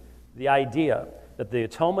defending the idea that the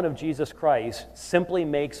atonement of Jesus Christ simply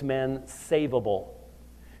makes men savable.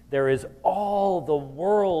 There is all the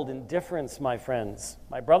world in difference, my friends,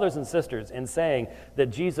 my brothers and sisters, in saying that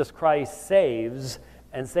Jesus Christ saves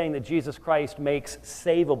and saying that Jesus Christ makes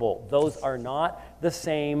savable. Those are not the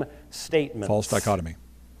same statements. False dichotomy.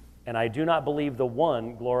 And I do not believe the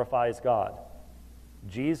one glorifies God.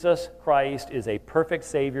 Jesus Christ is a perfect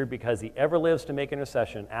Savior because he ever lives to make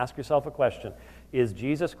intercession. Ask yourself a question. Is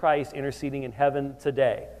Jesus Christ interceding in heaven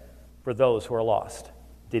today for those who are lost?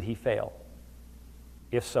 Did he fail?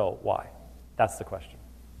 If so, why? That's the question.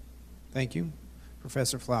 Thank you.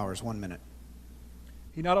 Professor Flowers, 1 minute.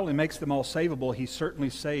 He not only makes them all savable, he certainly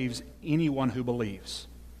saves anyone who believes.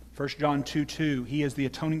 1 John 2:2, he is the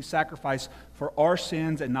atoning sacrifice for our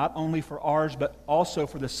sins, and not only for ours, but also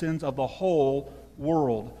for the sins of the whole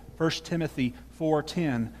world. 1 Timothy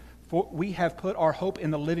 4:10, for we have put our hope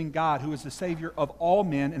in the living God, who is the Savior of all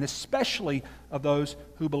men, and especially of those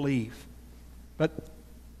who believe. But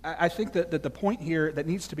I think that the point here that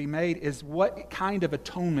needs to be made is what kind of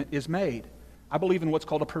atonement is made. I believe in what's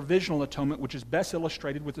called a provisional atonement, which is best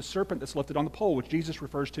illustrated with the serpent that's lifted on the pole, which Jesus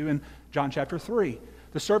refers to in John chapter 3.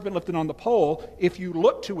 The serpent lifted on the pole, if you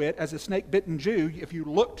look to it as a snake-bitten Jew, if you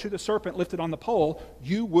look to the serpent lifted on the pole,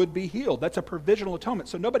 you would be healed. That's a provisional atonement.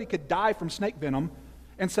 So nobody could die from snake venom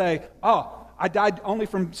and say, oh, I died only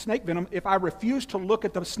from snake venom if I refuse to look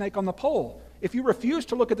at the snake on the pole. If you refuse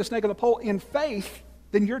to look at the snake on the pole in faith,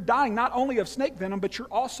 then you're dying not only of snake venom, but you're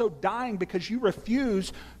also dying because you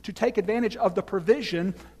refuse to take advantage of the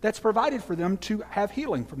provision that's provided for them to have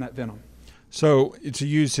healing from that venom. So to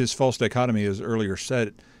use his false dichotomy, as earlier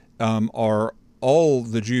said, are all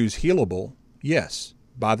the Jews healable? Yes,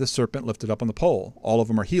 by the serpent lifted up on the pole. All of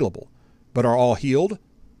them are healable. But are all healed?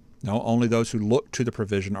 No, only those who look to the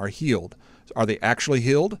provision are healed. Are they actually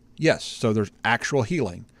healed? Yes, so there's actual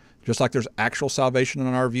healing. Just like there's actual salvation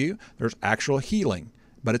in our view, there's actual healing.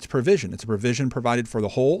 But it's provision. It's a provision provided for the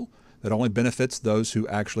whole that only benefits those who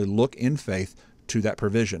actually look in faith to that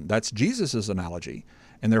provision. That's Jesus' analogy,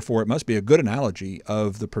 and therefore it must be a good analogy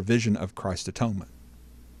of the provision of Christ's atonement.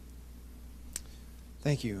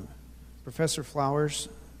 Thank you. Professor Flowers,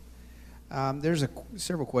 there's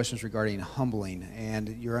several questions regarding humbling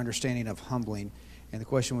and your understanding of humbling. And the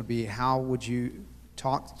question would be, how would you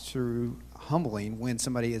talk through humbling when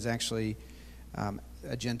somebody is actually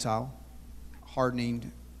a Gentile,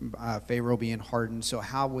 hardening, Pharaoh being hardened? So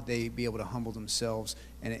how would they be able to humble themselves?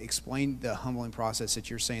 And explain the humbling process that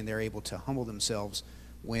you're saying they're able to humble themselves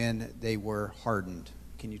when they were hardened.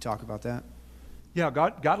 Can you talk about that? Yeah,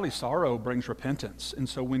 godly sorrow brings repentance. And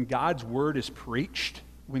so when God's word is preached,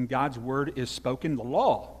 when God's word is spoken, the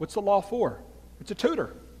law, what's the law for? It's a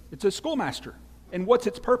tutor. It's a schoolmaster. And what's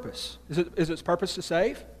its purpose? Is its purpose to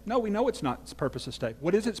save? No, we know it's not its purpose to save.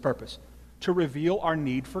 What is its purpose? To reveal our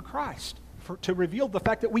need for Christ, to reveal the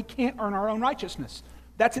fact that we can't earn our own righteousness.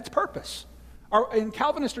 That's its purpose. And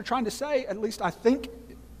Calvinists are trying to say, at least I think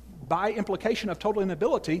by implication of total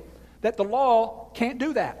inability, that the law can't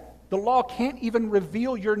do that. The law can't even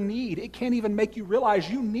reveal your need. It can't even make you realize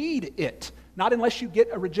you need it. Not unless you get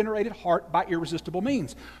a regenerated heart by irresistible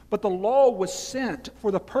means. But the law was sent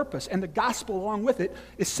for the purpose, and the gospel along with it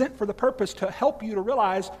is sent for the purpose to help you to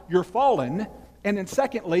realize you're fallen. And then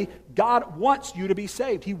secondly, God wants you to be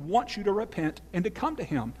saved. He wants you to repent and to come to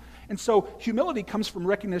Him. And so humility comes from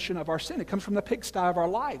recognition of our sin. It comes from the pigsty of our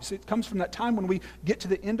lives. It comes from that time when we get to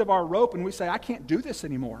the end of our rope and we say, I can't do this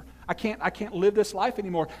anymore. I can't live this life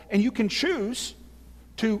anymore. And you can choose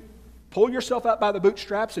to pull yourself up by the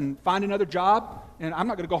bootstraps and find another job. And I'm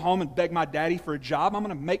not going to go home and beg my daddy for a job. I'm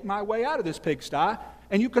going to make my way out of this pigsty.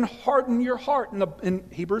 And you can harden your heart. And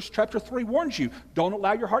Hebrews chapter 3 warns you, don't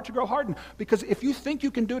allow your heart to grow hardened. Because if you think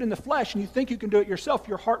you can do it in the flesh and you think you can do it yourself,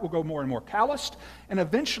 your heart will go more and more calloused. And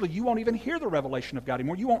eventually you won't even hear the revelation of God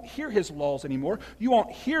anymore. You won't hear His laws anymore. You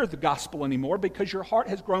won't hear the gospel anymore because your heart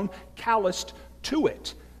has grown calloused to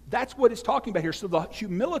it. That's what it's talking about here. So the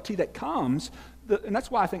humility that comes, and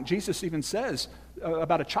that's why I think Jesus even says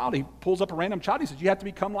about a child, He pulls up a random child, He says, you have to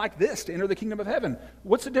become like this to enter the kingdom of heaven.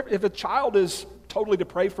 What's the difference? If a child is totally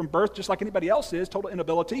depraved from birth, just like anybody else is, total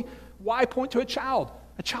inability, why point to a child?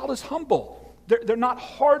 A child is humble. They're not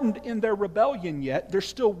hardened in their rebellion yet. They're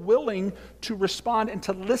still willing to respond and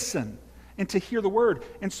to listen and to hear the word.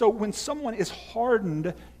 And so when someone is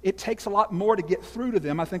hardened, it takes a lot more to get through to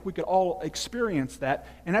them. I think we could all experience that.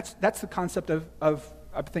 And that's the concept of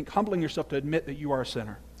I think, humbling yourself to admit that you are a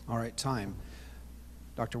sinner. All right, time.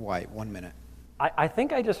 Dr. White, 1 minute. I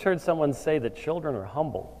think I just heard someone say that children are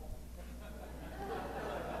humble.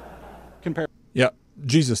 Yeah,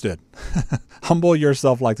 Jesus did. Humble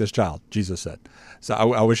yourself like this child, Jesus said. So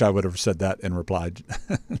I wish I would have said that and replied.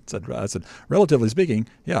 I said, relatively speaking,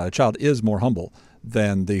 yeah, a child is more humble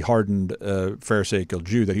than the hardened Pharisaical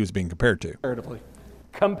Jew that he was being compared to.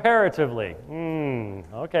 Comparatively.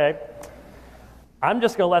 Okay. I'm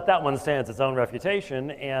just going to let that one stand as its own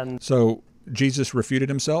refutation. And so Jesus refuted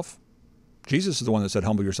himself. Jesus is the one that said,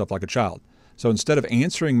 humble yourself like a child. So instead of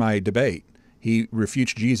answering my debate, he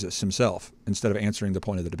refutes Jesus himself instead of answering the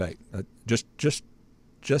point of the debate.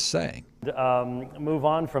 Just saying. Move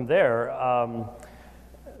on from there.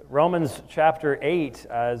 Romans chapter 8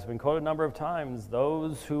 has been quoted a number of times.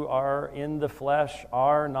 Those who are in the flesh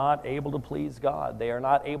are not able to please God. They are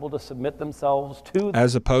not able to submit themselves to...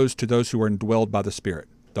 As opposed to those who are indwelled by the Spirit.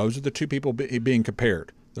 Those are the two people being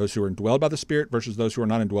compared. Those who are indwelled by the Spirit versus those who are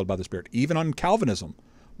not indwelled by the Spirit. Even on Calvinism,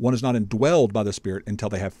 one is not indwelled by the Spirit until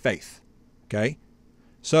they have faith. Okay?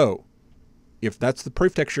 So, if that's the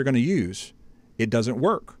proof text you're going to use, it doesn't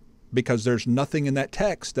work because there's nothing in that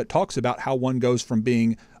text that talks about how one goes from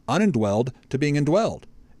being unindwelled to being indwelled.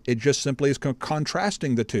 It just simply is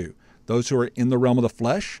contrasting the two. Those who are in the realm of the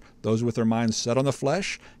flesh, those with their minds set on the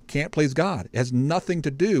flesh, can't please God. It has nothing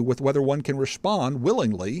to do with whether one can respond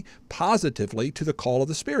willingly, positively to the call of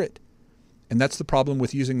the Spirit. And that's the problem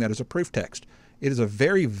with using that as a proof text. It is a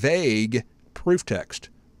very vague proof text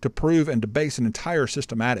to prove and to base an entire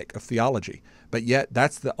systematic of theology. But yet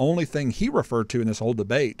that's the only thing he referred to in this whole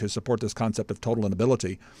debate to support this concept of total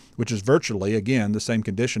inability, which is virtually, again, the same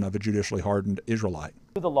condition of a judicially hardened Israelite.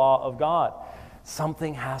 The law of God.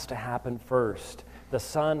 Something has to happen first. The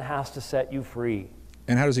Son has to set you free.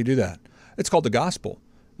 And how does he do that? It's called the gospel,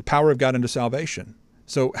 the power of God unto salvation.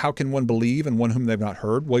 So how can one believe in one whom they've not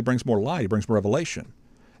heard? Well, he brings more light. He brings more revelation.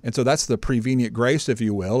 And so that's the prevenient grace, if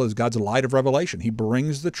you will, is God's light of revelation. He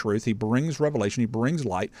brings the truth. He brings revelation. He brings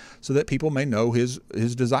light so that people may know his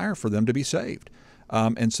desire for them to be saved.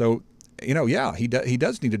 And so, he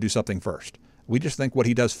does need to do something first. We just think what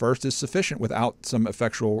he does first is sufficient without some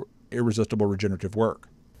effectual, irresistible regenerative work.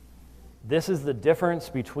 This is the difference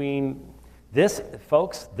between this,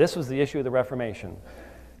 folks, this was the issue of the Reformation.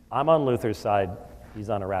 I'm on Luther's side. He's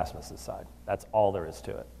on Erasmus's side. That's all there is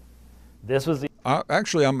to it. This was the...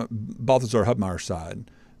 Actually, I'm Balthasar Hubmeier's side,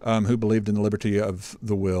 who believed in the liberty of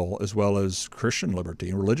the will as well as Christian liberty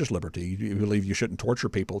and religious liberty. You believe you shouldn't torture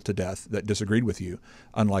people to death that disagreed with you,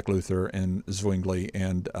 unlike Luther and Zwingli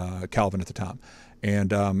and Calvin at the time,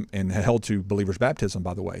 and held to believers' baptism,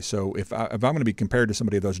 by the way. So if I'm going to be compared to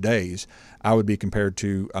somebody of those days, I would be compared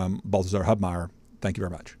to Balthasar Hubmeier. Thank you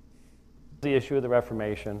very much. The issue of the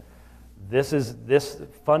Reformation. This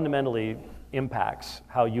fundamentally impacts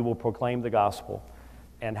how you will proclaim the gospel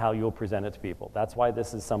and how you will present it to people. That's why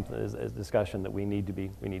this is a discussion that we need to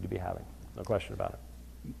be having. No question about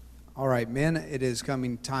it. All right, men, it is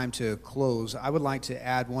coming time to close. I would like to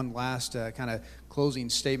add one last kind of closing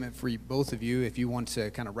statement for you, both of you, if you want to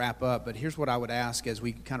kind of wrap up. But here's what I would ask as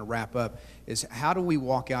we kind of wrap up is how do we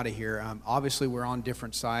walk out of here? Obviously, we're on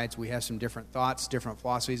different sides. We have some different thoughts, different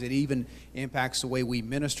philosophies. It even impacts the way we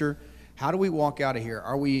minister. How do we walk out of here?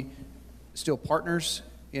 Are we still partners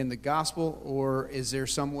in the gospel, or is there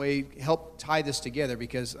some way, help tie this together?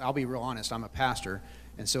 Because I'll be real honest, I'm a pastor.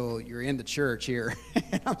 And so you're in the church here,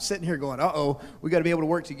 and I'm sitting here going, we got to be able to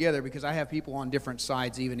work together because I have people on different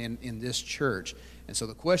sides even in this church. And so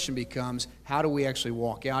the question becomes, how do we actually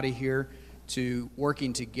walk out of here to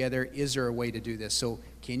working together? Is there a way to do this? So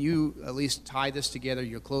can you at least tie this together,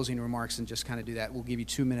 your closing remarks, and just kind of do that? We'll give you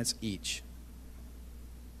 2 minutes each.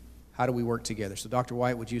 How do we work together? So Dr.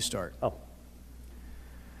 White, would you start?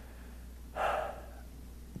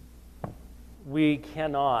 We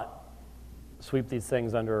cannot sweep these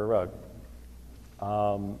things under a rug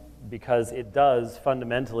because it does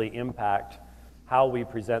fundamentally impact how we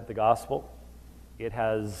present the gospel.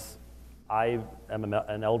 I am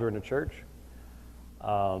an elder in a church.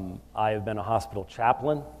 I have been a hospital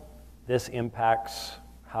chaplain. This impacts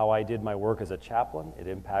how I did my work as a chaplain. It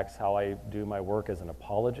impacts how I do my work as an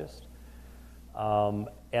apologist. And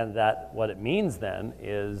that what it means then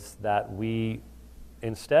is that we,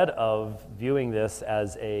 instead of viewing this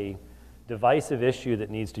as a divisive issue that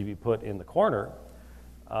needs to be put in the corner,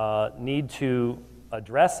 need to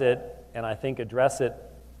address it, and I think address it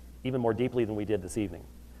even more deeply than we did this evening.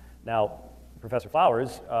 Now, Professor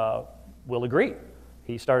Flowers will agree.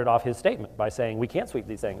 He started off his statement by saying we can't sweep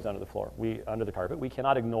these things under the floor, under the carpet. We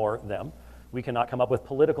cannot ignore them. We cannot come up with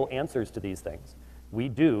political answers to these things. We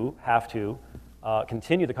do have to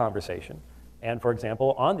continue the conversation. And for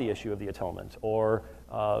example, on the issue of the atonement or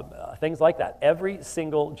things like that, every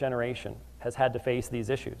single generation has had to face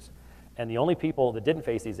these issues. And the only people that didn't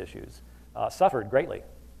face these issues suffered greatly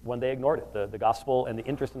when they ignored it. The gospel and the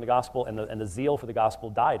interest in the gospel and the zeal for the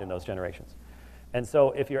gospel died in those generations. And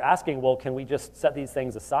so if you're asking, well, can we just set these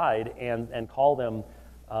things aside and call them,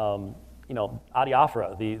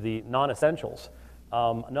 adiaphora, the non-essentials?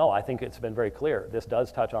 No, I think it's been very clear. This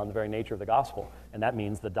does touch on the very nature of the gospel, and that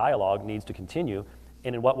means the dialogue needs to continue.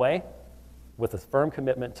 And in what way? With a firm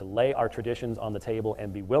commitment to lay our traditions on the table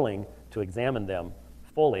and be willing to examine them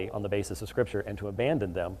fully on the basis of Scripture and to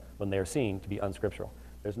abandon them when they are seen to be unscriptural.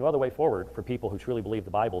 There's no other way forward for people who truly believe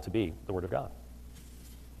the Bible to be the Word of God.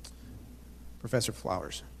 Professor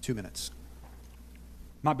Flowers, 2 minutes.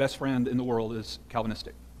 My best friend in the world is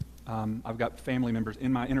Calvinistic. I've got family members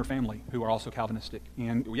in my inner family who are also Calvinistic.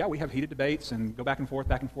 And yeah, we have heated debates and go back and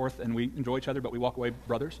forth, and we enjoy each other, but we walk away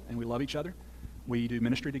brothers, and we love each other. We do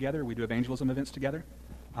ministry together. We do evangelism events together.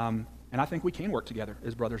 And I think we can work together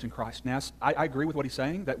as brothers in Christ. Now, I agree with what he's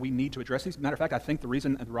saying, that we need to address these. Matter of fact, I think the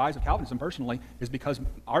reason the rise of Calvinism personally is because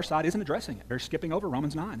our side isn't addressing it. They're skipping over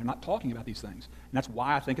Romans 9. They're not talking about these things. And that's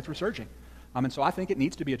why I think it's resurging. And so I think it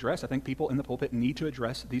needs to be addressed. I think people in the pulpit need to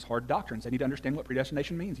address these hard doctrines. They need to understand what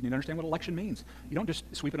predestination means. You need to understand what election means. You don't just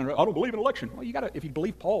sweep it under, I don't believe in election. Well, if you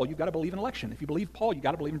believe Paul, you've got to believe in election. If you believe Paul, you've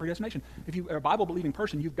got to believe in predestination. If you're a Bible-believing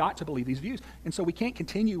person, you've got to believe these views. And so we can't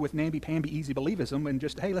continue with namby-pamby easy believism and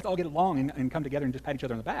just, hey, let's all get along and come together and just pat each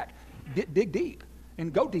other on the back. Dig deep.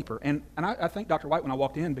 And go deeper. And I thank Dr. White when I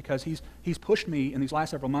walked in because he's pushed me in these last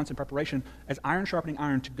several months in preparation as iron sharpening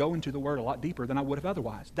iron to go into the Word a lot deeper than I would have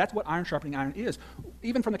otherwise. That's what iron sharpening iron is.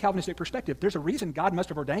 Even from the Calvinistic perspective, there's a reason God must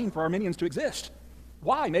have ordained for Arminians to exist.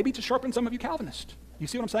 Why? Maybe to sharpen some of you Calvinists. You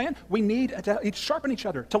see what I'm saying? We need to sharpen each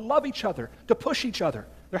other, to love each other, to push each other.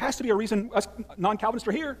 There has to be a reason us non-Calvinists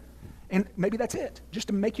are here. And maybe that's it, just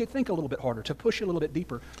to make you think a little bit harder, to push you a little bit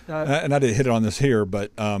deeper. And I didn't hit on this here,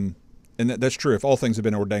 but... And that's true. If all things have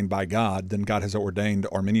been ordained by God, then God has ordained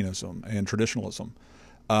Arminianism and traditionalism.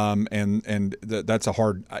 That's a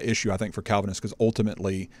hard issue, I think, for Calvinists, because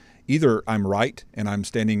ultimately either I'm right and I'm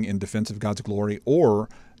standing in defense of God's glory, or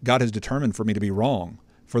God has determined for me to be wrong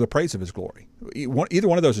for the praise of his glory. Either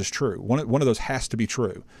one of those is true. One of those has to be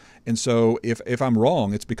true. And so if I'm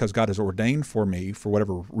wrong, it's because God has ordained for me, for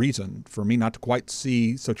whatever reason, for me not to quite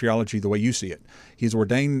see soteriology the way you see it. He's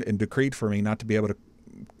ordained and decreed for me not to be able to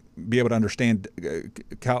understand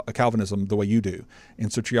Calvinism the way you do,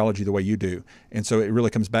 and soteriology the way you do. And so it really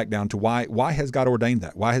comes back down to why has God ordained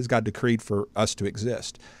that? Why has God decreed for us to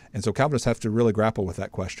exist? And so Calvinists have to really grapple with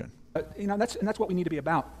that question. That's what we need to be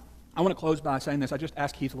about. I want to close by saying this. I just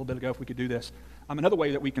asked Keith a little bit ago if we could do this. Another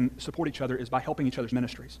way that we can support each other is by helping each other's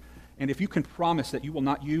ministries. And if you can promise that you will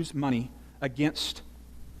not use money against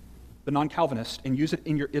the non-Calvinist, and use it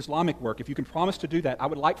in your Islamic work, if you can promise to do that, I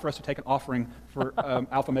would like for us to take an offering for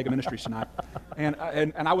Alpha Mega Ministries tonight. And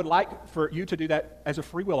I would like for you to do that as a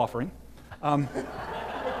free will offering. So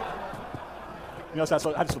I just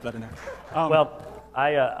slipped that in there. Well,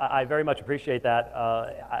 I very much appreciate that,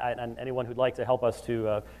 and anyone who'd like to help us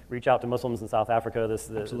to reach out to Muslims in South Africa this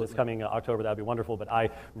coming October, that would be wonderful, but I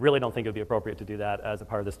really don't think it would be appropriate to do that as a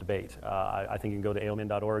part of this debate. I think you can go to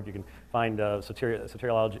aomin.org, you can find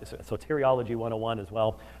Soteriology 101 as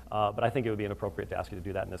well, but I think it would be inappropriate to ask you to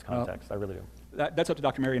do that in this context. I really do. That's up to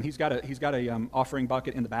Dr. Marion. He's got a offering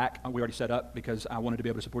bucket in the back we already set up because I wanted to be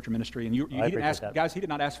able to support your ministry, and he didn't ask, guys, he did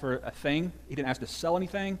not ask for a thing. He didn't ask to sell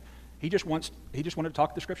anything. He just wanted to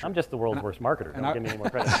talk the Scripture. I'm just the world's worst marketer. Don't give me any more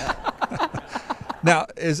credit. Now,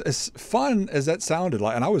 as fun as that sounded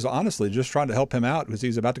like, and I was honestly just trying to help him out because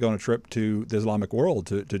he's about to go on a trip to the Islamic world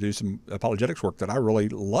to do some apologetics work that I really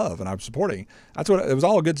love and I'm supporting. It was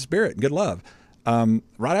all good spirit and good love.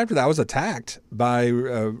 Right after that, I was attacked by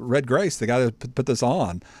Red Grace, the guy that put this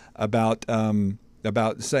on, about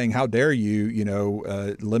saying, how dare you,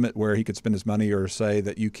 limit where he could spend his money or say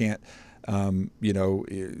that you can't,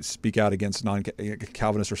 speak out against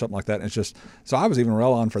non-Calvinists or something like that. And it's just, so I was even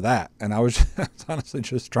rail on for that. And I was honestly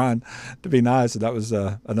just trying to be nice. And that was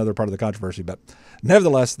another part of the controversy. But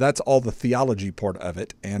nevertheless, that's all the theology part of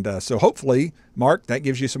it. And so hopefully, Mark, that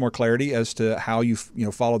gives you some more clarity as to how you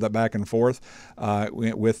follow that back and forth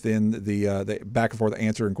within the back and forth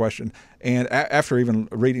answer and question. And after even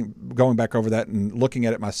going back over that and looking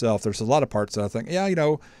at it myself, there's a lot of parts that I think,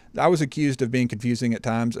 I was accused of being confusing at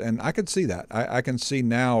times, and I could see that. I can see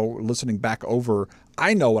now, listening back over,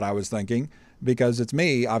 I know what I was thinking because it's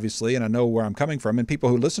me, obviously, and I know where I'm coming from. And people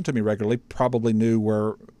who listen to me regularly probably knew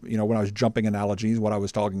where, when I was jumping analogies, what I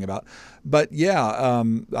was talking about. But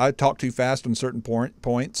I talked too fast on certain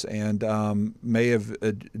points and may have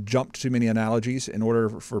jumped too many analogies in order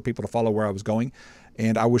for people to follow where I was going.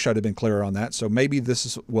 And I wish I'd have been clearer on that. So maybe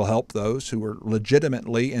this will help those who are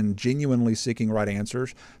legitimately and genuinely seeking right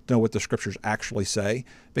answers to know what the Scriptures actually say,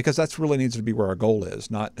 because that's really needs to be where our goal is,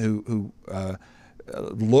 not who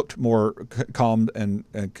looked more calm and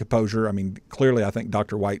composure. I mean, clearly I think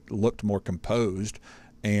Dr. White looked more composed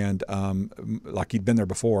and like he'd been there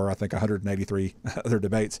before. I think 183 other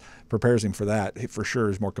debates prepares him for that. He for sure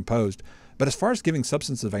is more composed. But as far as giving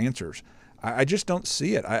substantive answers, I just don't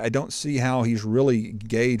see it. I don't see how he's really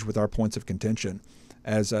engaged with our points of contention,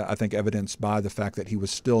 as I think evidenced by the fact that he was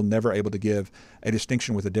still never able to give a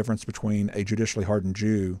distinction with the difference between a judicially hardened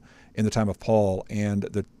Jew in the time of Paul and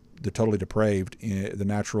the totally depraved, the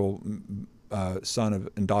natural son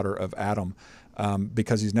and daughter of Adam,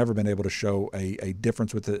 because he's never been able to show a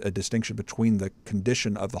difference with a distinction between the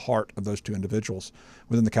condition of the heart of those two individuals.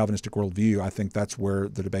 Within the Calvinistic worldview, I think that's where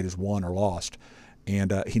the debate is won or lost.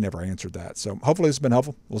 And he never answered that. So hopefully this has been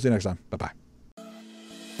helpful. We'll see you next time. Bye-bye.